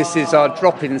Hope. This is our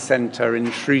drop-in centre in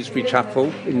Shrewsbury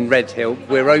Chapel in Redhill.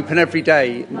 We're open every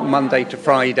day, Monday to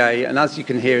Friday, and as you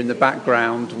can hear in the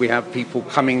background, we have people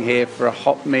coming here for a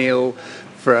hot meal,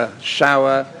 for a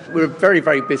shower. We're a very,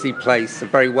 very busy place, a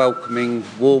very welcoming,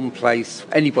 warm place.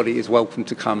 Anybody is welcome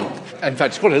to come. In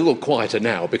fact, it's got a little quieter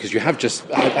now because you have just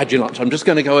had your lunch. I'm just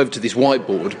going to go over to this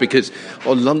whiteboard because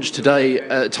on lunch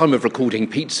today, time of recording,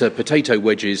 pizza, potato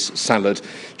wedges, salad,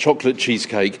 chocolate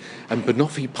cheesecake and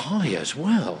banoffee pie as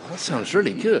well. That sounds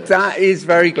really good. That is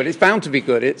very good. It's bound to be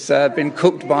good. It's been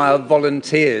cooked by our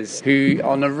volunteers who,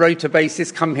 on a rota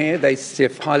basis, come here. They see a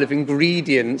pile of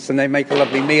ingredients and they make a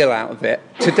lovely meal out of it.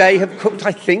 Today have cooked,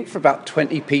 I think, for about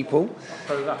 20 people.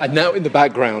 And now in the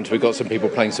background, we've got some people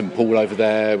playing some pool over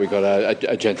there. We've got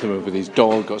a gentleman with his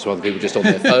dog, got some other people just on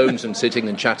their phones and sitting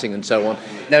and chatting and so on.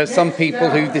 There are some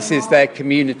people who this is their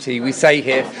community. We say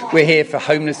here, we're here for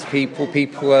homeless people,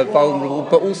 people who are vulnerable,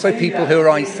 but also people who are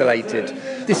isolated.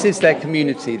 This is their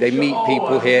community. They meet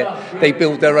people here. They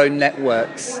build their own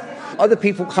networks. Other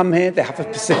people come here, they have a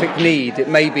specific need. It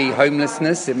may be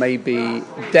homelessness, it may be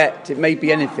debt, it may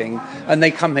be anything. And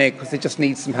they come here because they just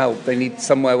need some help. They need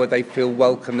somewhere where they feel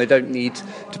welcome. They don't need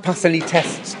to pass any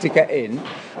tests to get in.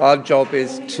 Our job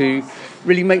is to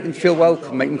really make them feel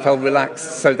welcome, make them feel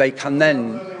relaxed so they can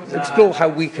then explore how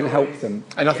we can help them.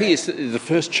 And I think it's the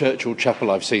first church or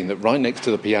chapel I've seen that right next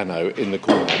to the piano in the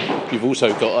corner, you've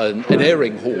also got an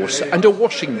airing horse and a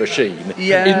washing machine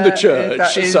in the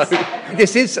church.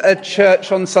 This is a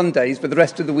church on Sundays, but the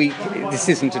rest of the week, this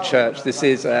isn't a church. This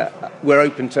is we're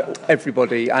open to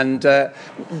everybody. And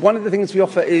one of the things we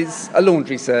offer is a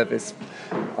laundry service.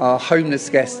 Our homeless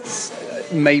guests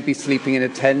may be sleeping in a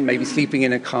tent, maybe sleeping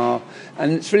in a car,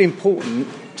 and it's really important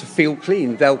to feel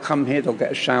clean. They'll come here, they'll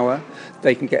get a shower,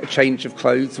 they can get a change of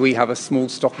clothes. We have a small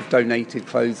stock of donated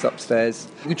clothes upstairs.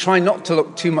 We try not to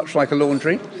look too much like a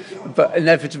laundry, but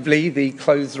inevitably the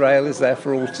clothes rail is there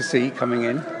for all to see coming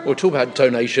in. We'll talk about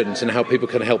donations and how people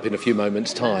can help in a few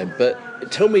moments' time, but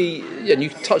tell me, and you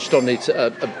touched on it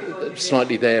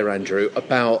slightly there, Andrew,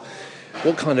 about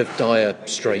what kind of dire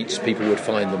straits people would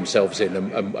find themselves in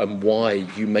and why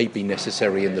you may be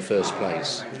necessary in the first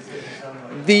place.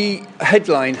 The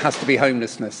headline has to be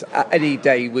homelessness. At any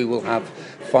day we will have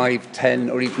 5, 10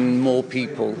 or even more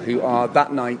people who are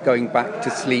that night going back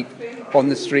to sleep on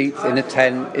the streets, in a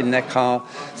tent, in their car.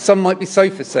 Some might be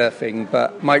sofa surfing,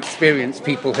 but my experience,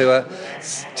 people who are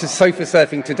sofa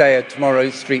surfing today are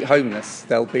tomorrow's street homeless.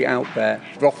 They'll be out there.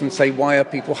 We often say, why are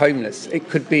people homeless? It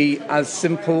could be as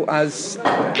simple as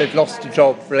they've lost a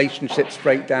job, relationships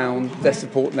break down, their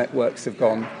support networks have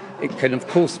gone. It can, of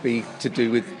course, be to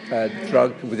do with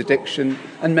with addiction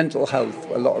and mental health.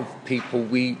 A lot of people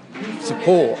we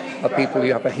support are people who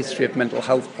have a history of mental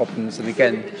health problems. And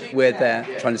again, we're there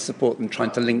trying to support them,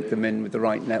 trying to link them in with the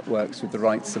right networks, with the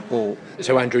right support.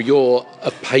 So, Andrew, you're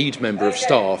a paid member of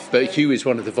staff, but Hugh is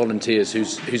one of the volunteers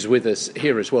who's with us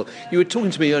here as well. You were talking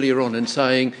to me earlier on and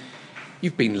saying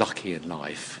you've been lucky in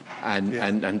life. And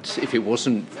if it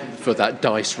wasn't for that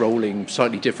dice rolling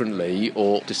slightly differently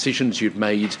or decisions you'd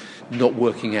made not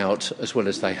working out as well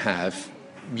as they have,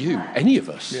 any of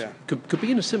us, could be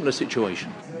in a similar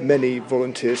situation. Many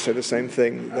volunteers say the same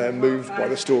thing. They're moved by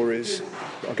the stories.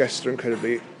 Our guests are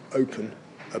incredibly open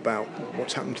about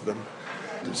what's happened to them.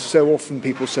 So often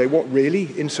people say, what,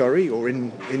 really? In Surrey or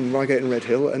in Reigate and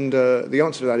Redhill? And the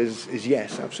answer to that is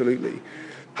yes, absolutely.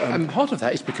 And part of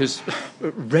that is because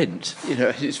rent,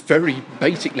 at its very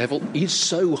basic level, is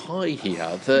so high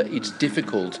here that it's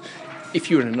difficult. If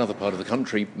you're in another part of the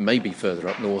country, maybe further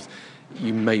up north,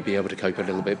 you may be able to cope a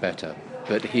little bit better.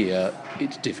 But here,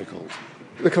 it's difficult.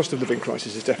 The cost of living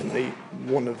crisis is definitely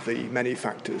one of the many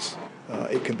factors.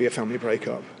 It can be a family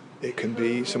breakup. It can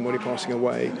be somebody passing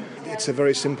away. It's a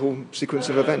very simple sequence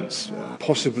of events.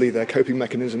 Possibly their coping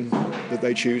mechanism that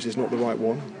they choose is not the right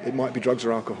one. It might be drugs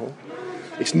or alcohol.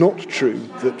 It's not true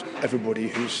that everybody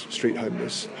who's street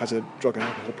homeless has a drug and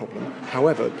alcohol problem.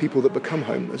 However, people that become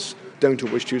homeless don't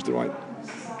always choose the right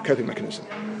coping mechanism.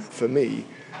 For me,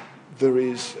 there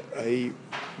is a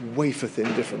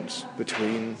wafer-thin difference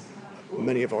between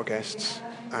many of our guests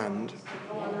and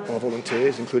our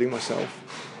volunteers, including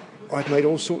myself. I've made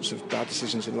all sorts of bad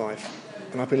decisions in life,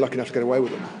 and I've been lucky enough to get away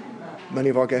with them. Many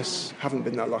of our guests haven't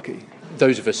been that lucky.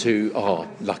 Those of us who are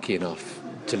lucky enough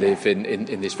to live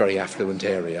in this very affluent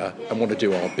area and want to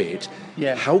do our bit,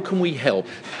 how can we help?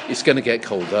 It's going to get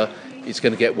colder, it's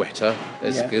going to get wetter,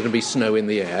 there's going to be snow in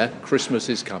the air, Christmas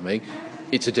is coming.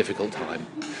 It's a difficult time.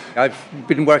 I've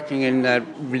been working in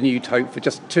Renewed Hope for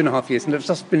just 2.5 years, and I've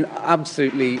just been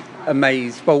absolutely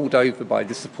amazed, bowled over by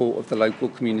the support of the local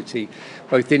community,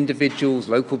 both individuals,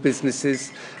 local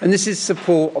businesses, and this is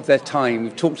support of their time.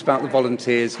 We've talked about the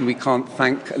volunteers, and we can't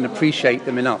thank and appreciate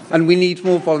them enough. And we need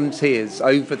more volunteers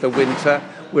over the winter.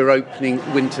 We're opening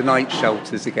winter night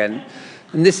shelters again.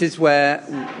 And this is where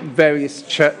various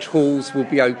church halls will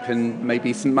be open,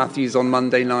 maybe St Matthew's on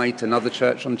Monday night, another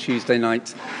church on Tuesday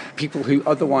night. People who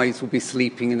otherwise will be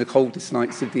sleeping in the coldest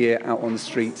nights of the year out on the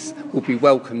streets will be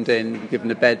welcomed in, given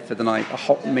a bed for the night, a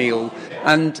hot meal,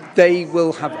 and they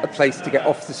will have a place to get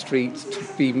off the street, to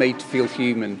be made to feel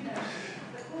human.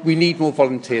 We need more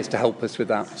volunteers to help us with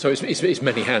that. So it's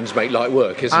many hands make light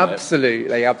work, isn't it?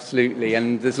 Absolutely.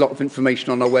 And there's a lot of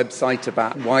information on our website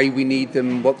about why we need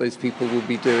them, what those people will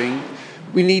be doing.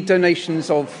 We need donations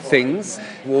of things,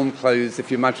 warm clothes, if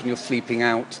you imagine you're sleeping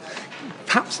out.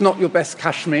 Perhaps not your best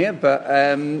cashmere, but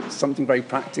something very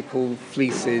practical,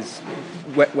 fleeces,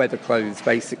 wet weather clothes,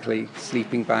 basically,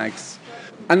 sleeping bags.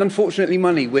 And unfortunately,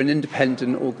 money. We're an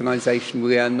independent organisation.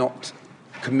 We are not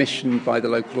commissioned by the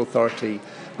local authority.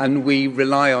 And we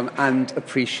rely on and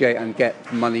appreciate and get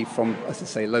money from, as I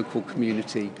say, local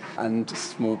community and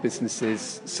small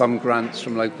businesses, some grants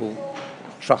from local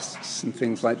trusts and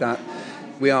things like that.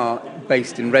 We are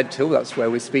based in Redhill, that's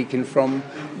where we're speaking from.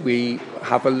 We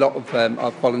have a lot of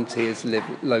our volunteers live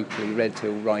locally,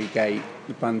 Redhill, Reigate,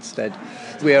 Banstead.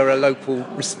 We are a local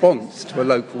response to a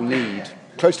local need.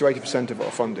 Close to 80% of our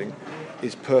funding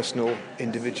is personal,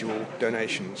 individual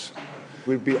donations.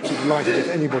 We'd be absolutely delighted if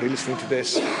anybody listening to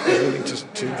this is willing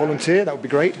to volunteer, that would be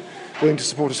great. Willing to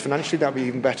support us financially, that would be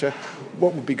even better.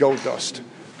 What would be gold dust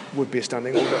would be a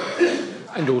standing order.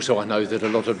 And also I know that a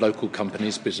lot of local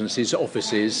companies, businesses,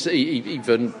 offices,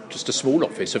 even just a small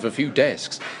office of a few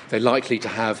desks, they're likely to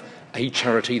have a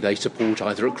charity they support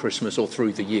either at Christmas or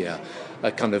through the year,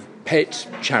 a kind of pet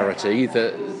charity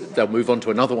that they'll move on to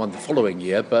another one the following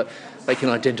year, but they can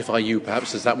identify you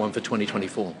perhaps as that one for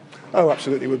 2024. Oh,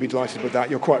 absolutely, we'd be delighted with that.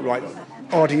 You're quite right.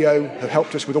 RDO have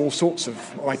helped us with all sorts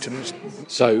of items.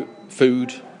 So,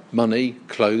 food, money,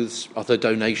 clothes, other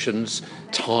donations,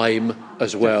 time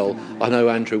as well. I know,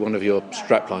 Andrew, one of your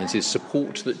straplines is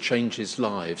support that changes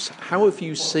lives. How have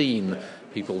you seen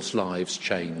people's lives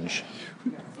change?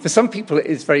 For some people, it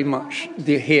is very much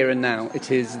the here and now.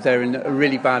 They're in a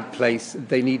really bad place.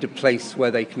 They need a place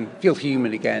where they can feel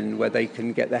human again, where they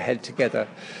can get their head together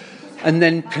and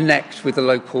then connect with the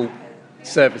local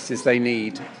services they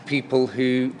need. People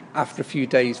who, after a few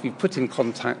days, we've put in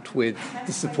contact with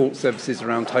the support services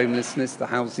around homelessness, the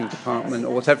housing department,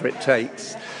 or whatever it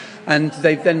takes. And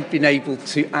they've then been able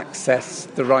to access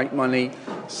the right money,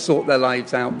 sort their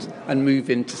lives out, and move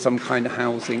into some kind of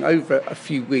housing over a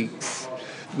few weeks.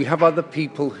 We have other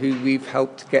people who we've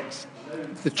helped get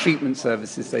the treatment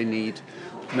services they need,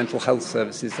 mental health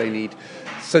services they need,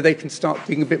 so they can start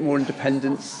being a bit more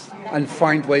independent and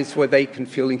find ways where they can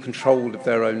feel in control of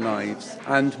their own lives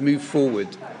and move forward.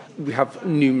 We have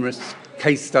numerous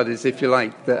case studies, if you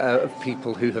like, of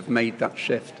people who have made that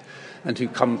shift and who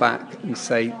come back and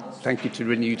say, thank you to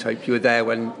Renewed Hope, you were there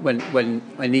when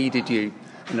I needed you,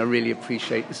 and I really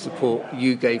appreciate the support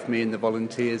you gave me and the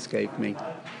volunteers gave me.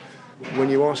 When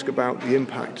you ask about the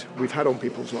impact we've had on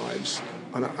people's lives,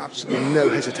 and absolutely no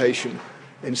hesitation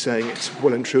in saying it's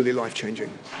well and truly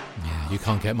life-changing. Yeah, you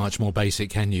can't get much more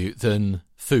basic, can you, than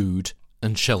food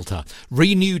and shelter.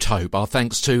 Renewed Hope. Our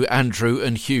thanks to Andrew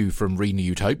and Hugh from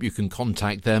Renewed Hope. You can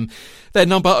contact them. Their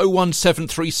number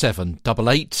 01737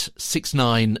 88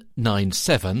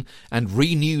 6997 and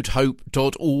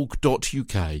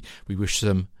renewedhope.org.uk. We wish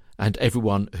them and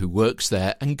everyone who works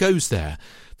there and goes there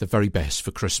the very best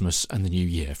for Christmas and the New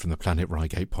Year from the Planet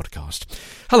Reigate podcast.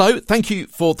 Hello, thank you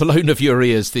for the loan of your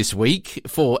ears this week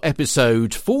for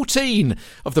episode 14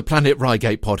 of the Planet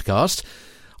Reigate podcast.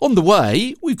 On the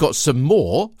way, we've got some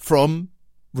more from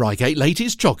Reigate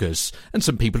Ladies Joggers and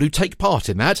some people who take part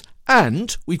in that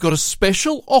And we've got a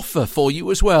special offer for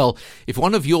you as well. If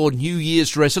one of your New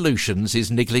Year's resolutions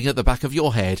is niggling at the back of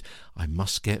your head, I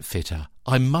must get fitter.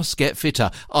 I must get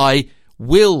fitter. I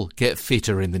will get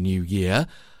fitter in the new year.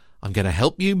 I'm going to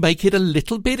help you make it a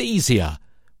little bit easier.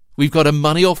 We've got a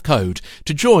money-off code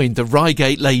to join the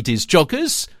Reigate Ladies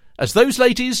Joggers as those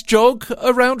ladies jog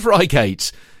around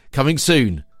Reigate. Coming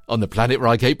soon on the Planet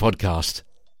Reigate podcast.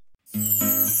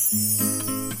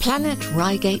 Planet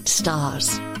Reigate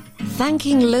Stars.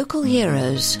 Thanking local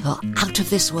heroes who are out of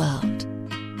this world.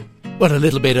 Well, a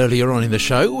little bit earlier on in the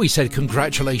show, we said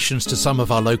congratulations to some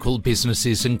of our local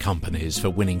businesses and companies for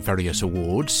winning various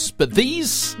awards. But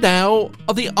these now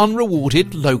are the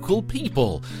unrewarded local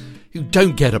people who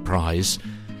don't get a prize.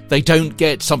 They don't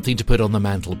get something to put on the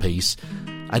mantelpiece.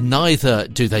 And neither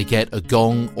do they get a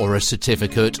gong or a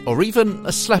certificate or even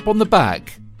a slap on the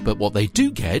back. But what they do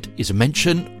get is a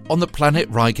mention on the Planet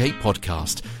Reigate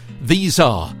podcast. These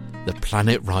are the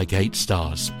Planet Reigate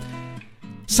Stars.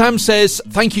 Sam says,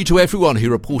 thank you to everyone who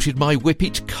reported my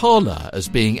whippet Carla as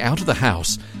being out of the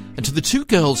house, and to the two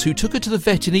girls who took her to the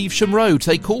vet in Evesham Road.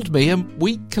 They called me and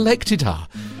we collected her.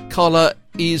 Carla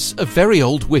is a very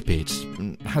old whippet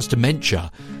and has dementia,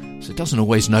 so doesn't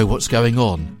always know what's going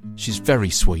on. She's very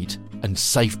sweet and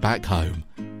safe back home.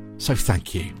 So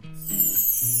thank you.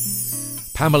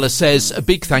 Pamela says, a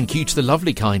big thank you to the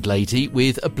lovely kind lady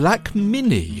with a black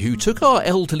Mini who took our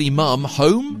elderly mum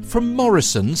home from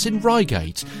Morrison's in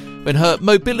Reigate when her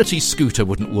mobility scooter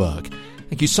wouldn't work.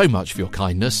 Thank you so much for your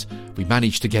kindness. We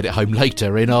managed to get it home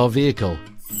later in our vehicle.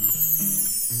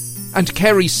 And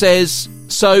Kerry says,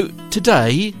 so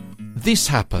today this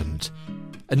happened.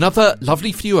 Another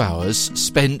lovely few hours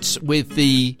spent with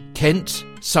the Kent,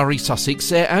 Surrey,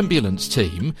 Sussex Air Ambulance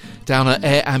team down at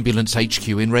Air Ambulance HQ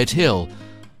in Red Hill.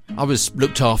 I was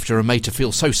looked after and made to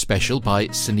feel so special by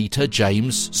Sunita,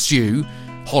 James, Sue,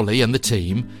 Holly and the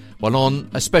team while on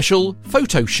a special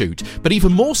photo shoot. But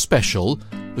even more special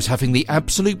was having the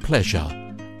absolute pleasure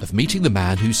of meeting the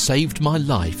man who saved my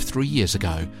life 3 years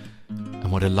ago.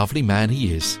 And what a lovely man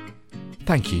he is.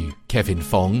 Thank you, Kevin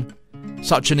Fong.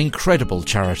 Such an incredible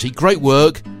charity, great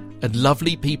work and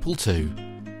lovely people too.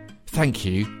 Thank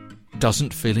you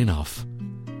doesn't feel enough.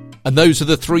 And those are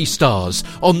the 3 stars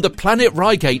on the Planet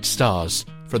Reigate Stars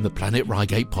from the Planet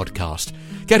Reigate podcast.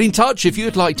 Get in touch if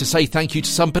you'd like to say thank you to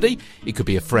somebody. It could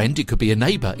be a friend, it could be a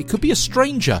neighbour, it could be a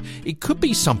stranger, it could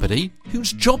be somebody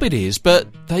whose job it is, but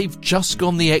they've just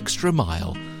gone the extra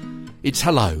mile. It's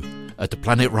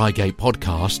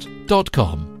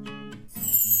hello@theplanetreigatepodcast.com.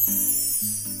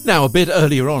 Now, a bit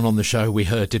earlier on the show, we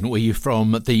heard, didn't we,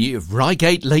 from the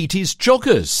Reigate Ladies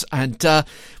Joggers. And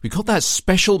we got that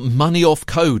special money-off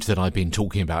code that I've been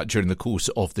talking about during the course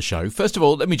of the show. First of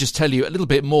all, let me just tell you a little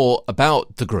bit more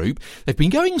about the group. They've been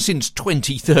going since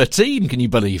 2013, can you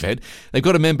believe it? They've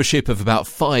got a membership of about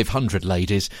 500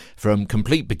 ladies, from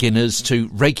complete beginners to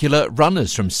regular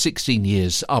runners from 16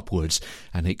 years upwards.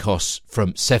 And it costs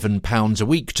from £7 a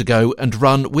week to go and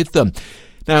run with them.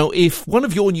 Now, if one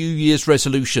of your New Year's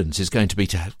resolutions is going to be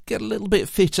to get a little bit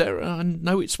fitter, I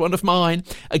know it's one of mine,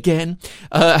 again,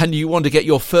 and you want to get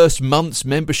your first month's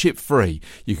membership free,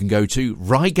 you can go to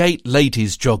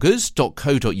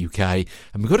ReigateLadiesJoggers.co.uk,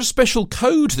 and we've got a special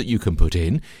code that you can put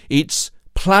in. It's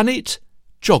Planet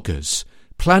Joggers.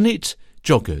 Planet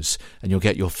Joggers. And you'll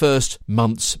get your first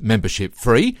month's membership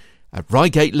free at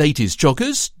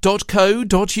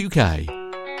ReigateLadiesJoggers.co.uk.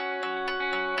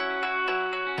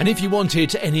 And if you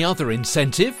wanted any other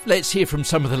incentive, let's hear from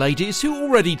some of the ladies who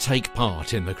already take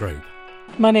part in the group.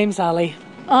 My name's Ali.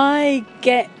 I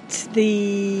get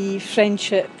the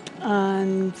friendship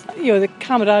and the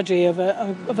camaraderie of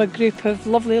a group of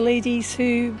lovely ladies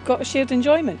who got a shared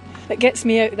enjoyment. It gets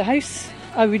me out of the house.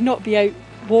 I would not be out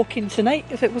walking tonight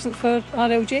if it wasn't for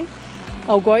RLJ.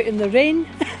 I'll go out in the rain,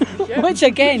 which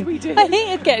again, I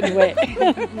hated getting wet.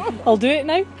 I'll do it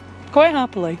now, quite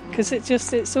happily, because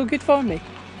it's so good for me.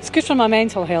 It's good for my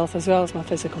mental health as well as my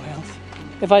physical health.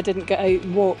 If I didn't get out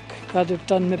and walk, I'd have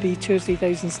done maybe 2,000 or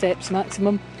 3,000 steps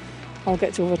maximum. I'll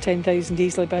get to over 10,000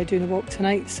 easily by doing a walk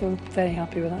tonight, so very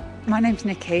happy with that. My name's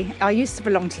Nikki. I used to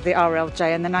belong to the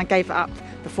RLJ and then I gave it up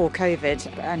before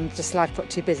COVID and just life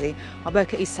got too busy. I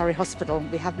work at East Surrey Hospital.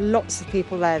 We have lots of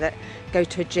people there that go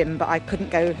to a gym, but I couldn't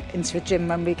go into a gym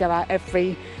when we go out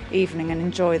every evening and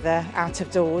enjoy the out of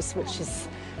doors, which is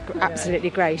absolutely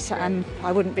great, and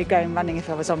I wouldn't be going running if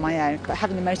I was on my own, but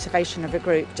having the motivation of a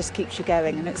group just keeps you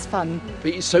going and it's fun.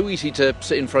 But it's so easy to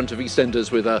sit in front of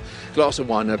EastEnders with a glass of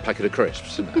wine and a packet of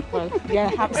crisps, isn't it? Well,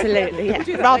 yeah, absolutely,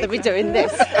 yeah. Rather be doing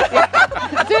this.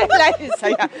 So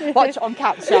yeah, watch on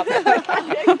catch up.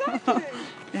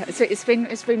 Yeah, so it's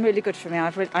been really good for me,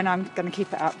 and I'm going to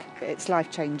keep it up. It's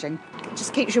life-changing. It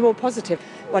just keeps you all positive.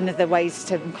 One of the ways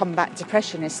to combat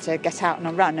depression is to get out on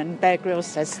a run, and Bear Grylls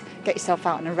says, get yourself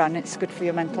out on a run, it's good for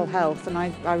your mental health, and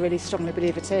I really strongly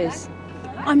believe it is.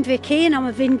 I'm Vicky and I'm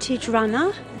a vintage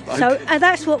runner. So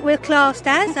that's what we're classed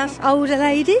as, us older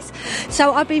ladies.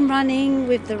 So I've been running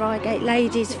with the Reigate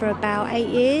ladies for about 8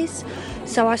 years.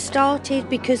 So I started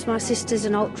because my sister's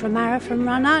an ultra-marathon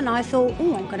runner and I thought,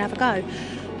 I'm going to have a go.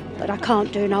 But I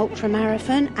can't do an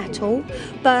ultra-marathon at all.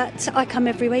 But I come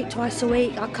every week, twice a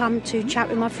week. I come to chat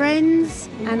with my friends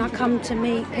and I come to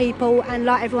meet people. And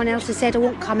like everyone else has said, I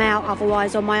won't come out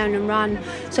otherwise on my own and run.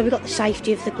 So we've got the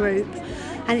safety of the group.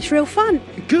 And it's real fun.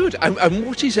 Good. And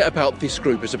what is it about this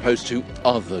group as opposed to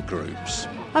other groups?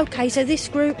 Okay, so this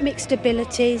group, mixed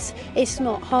abilities, it's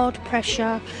not hard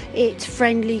pressure, it's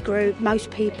friendly group. Most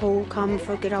people come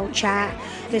for a good old chat.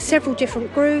 There's several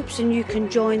different groups and you can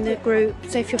join the group.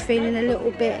 So if you're feeling a little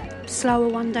bit slower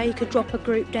one day, you could drop a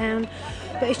group down.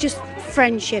 But it's just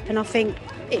friendship, and I think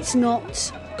it's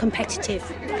not competitive.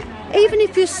 Even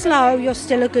if you're slow, you're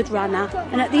still a good runner,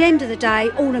 and at the end of the day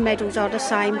all the medals are the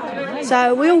same,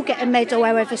 so we all get a medal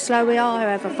however slow we are,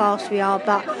 however fast we are,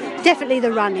 but definitely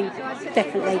the running,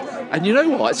 definitely. And you know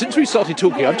what, since we started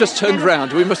talking, I've just turned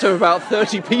round, we must have about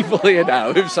 30 people here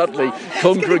now who've suddenly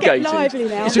congregated. It's lively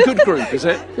now. It's a good group, is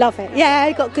it? Love it, yeah,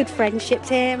 we've got good friendships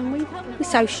here and we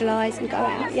socialise and go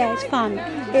out. Yeah, it's fun,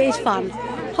 it is fun,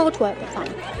 hard work but fun,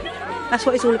 that's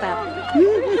what it's all about.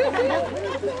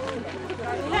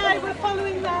 Okay, we're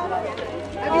following now. No,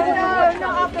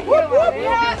 not up the hill. Are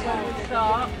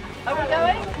we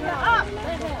going? Up.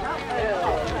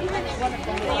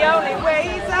 The only way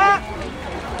is up.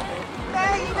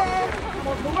 Baby. Come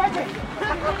on, we're ready.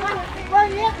 We're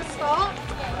only at the start.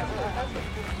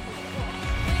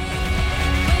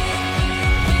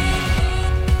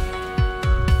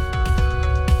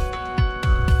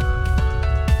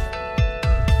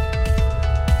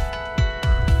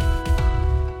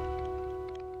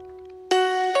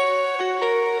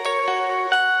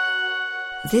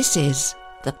 This is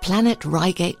the Planet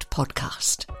Reigate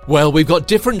podcast. Well, we've got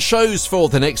different shows for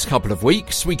the next couple of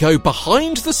weeks. We go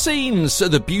behind the scenes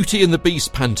at the Beauty and the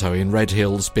Beast Panto in Red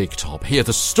Hills Big Top. Hear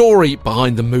the story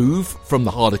behind the move from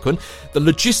the Harlequin, the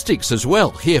logistics as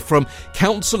well. Hear from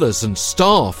councillors and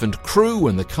staff and crew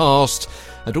and the cast,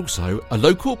 and also a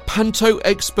local panto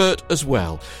expert as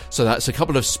well. So that's a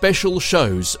couple of special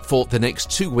shows for the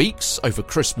next 2 weeks over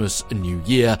Christmas and New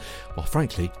Year. Well,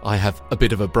 frankly, I have a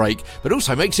bit of a break, but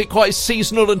also makes it quite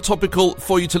seasonal and topical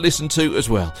for you to listen to as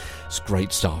well. It's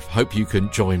great stuff. Hope you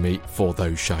can join me for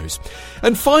those shows.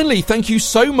 And finally, thank you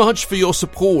so much for your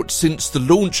support since the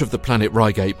launch of the Planet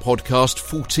Reigate podcast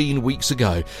 14 weeks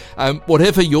ago.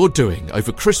 Whatever you're doing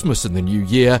over Christmas and the New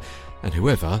Year, and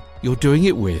whoever you're doing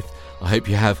it with, I hope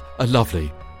you have a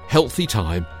lovely, healthy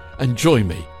time and join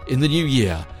me in the new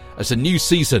year as a new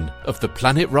season of the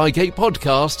Planet Reigate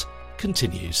podcast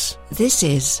continues. This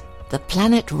is the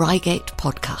Planet Reigate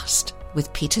podcast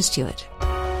with Peter Stewart.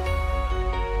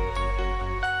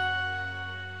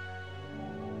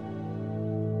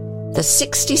 The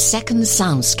 60-second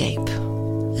soundscape.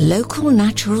 Local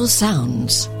natural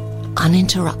sounds,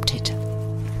 uninterrupted.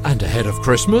 And ahead of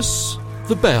Christmas,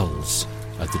 the bells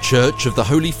at the Church of the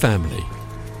Holy Family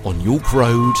on York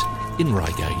Road in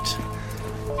Reigate.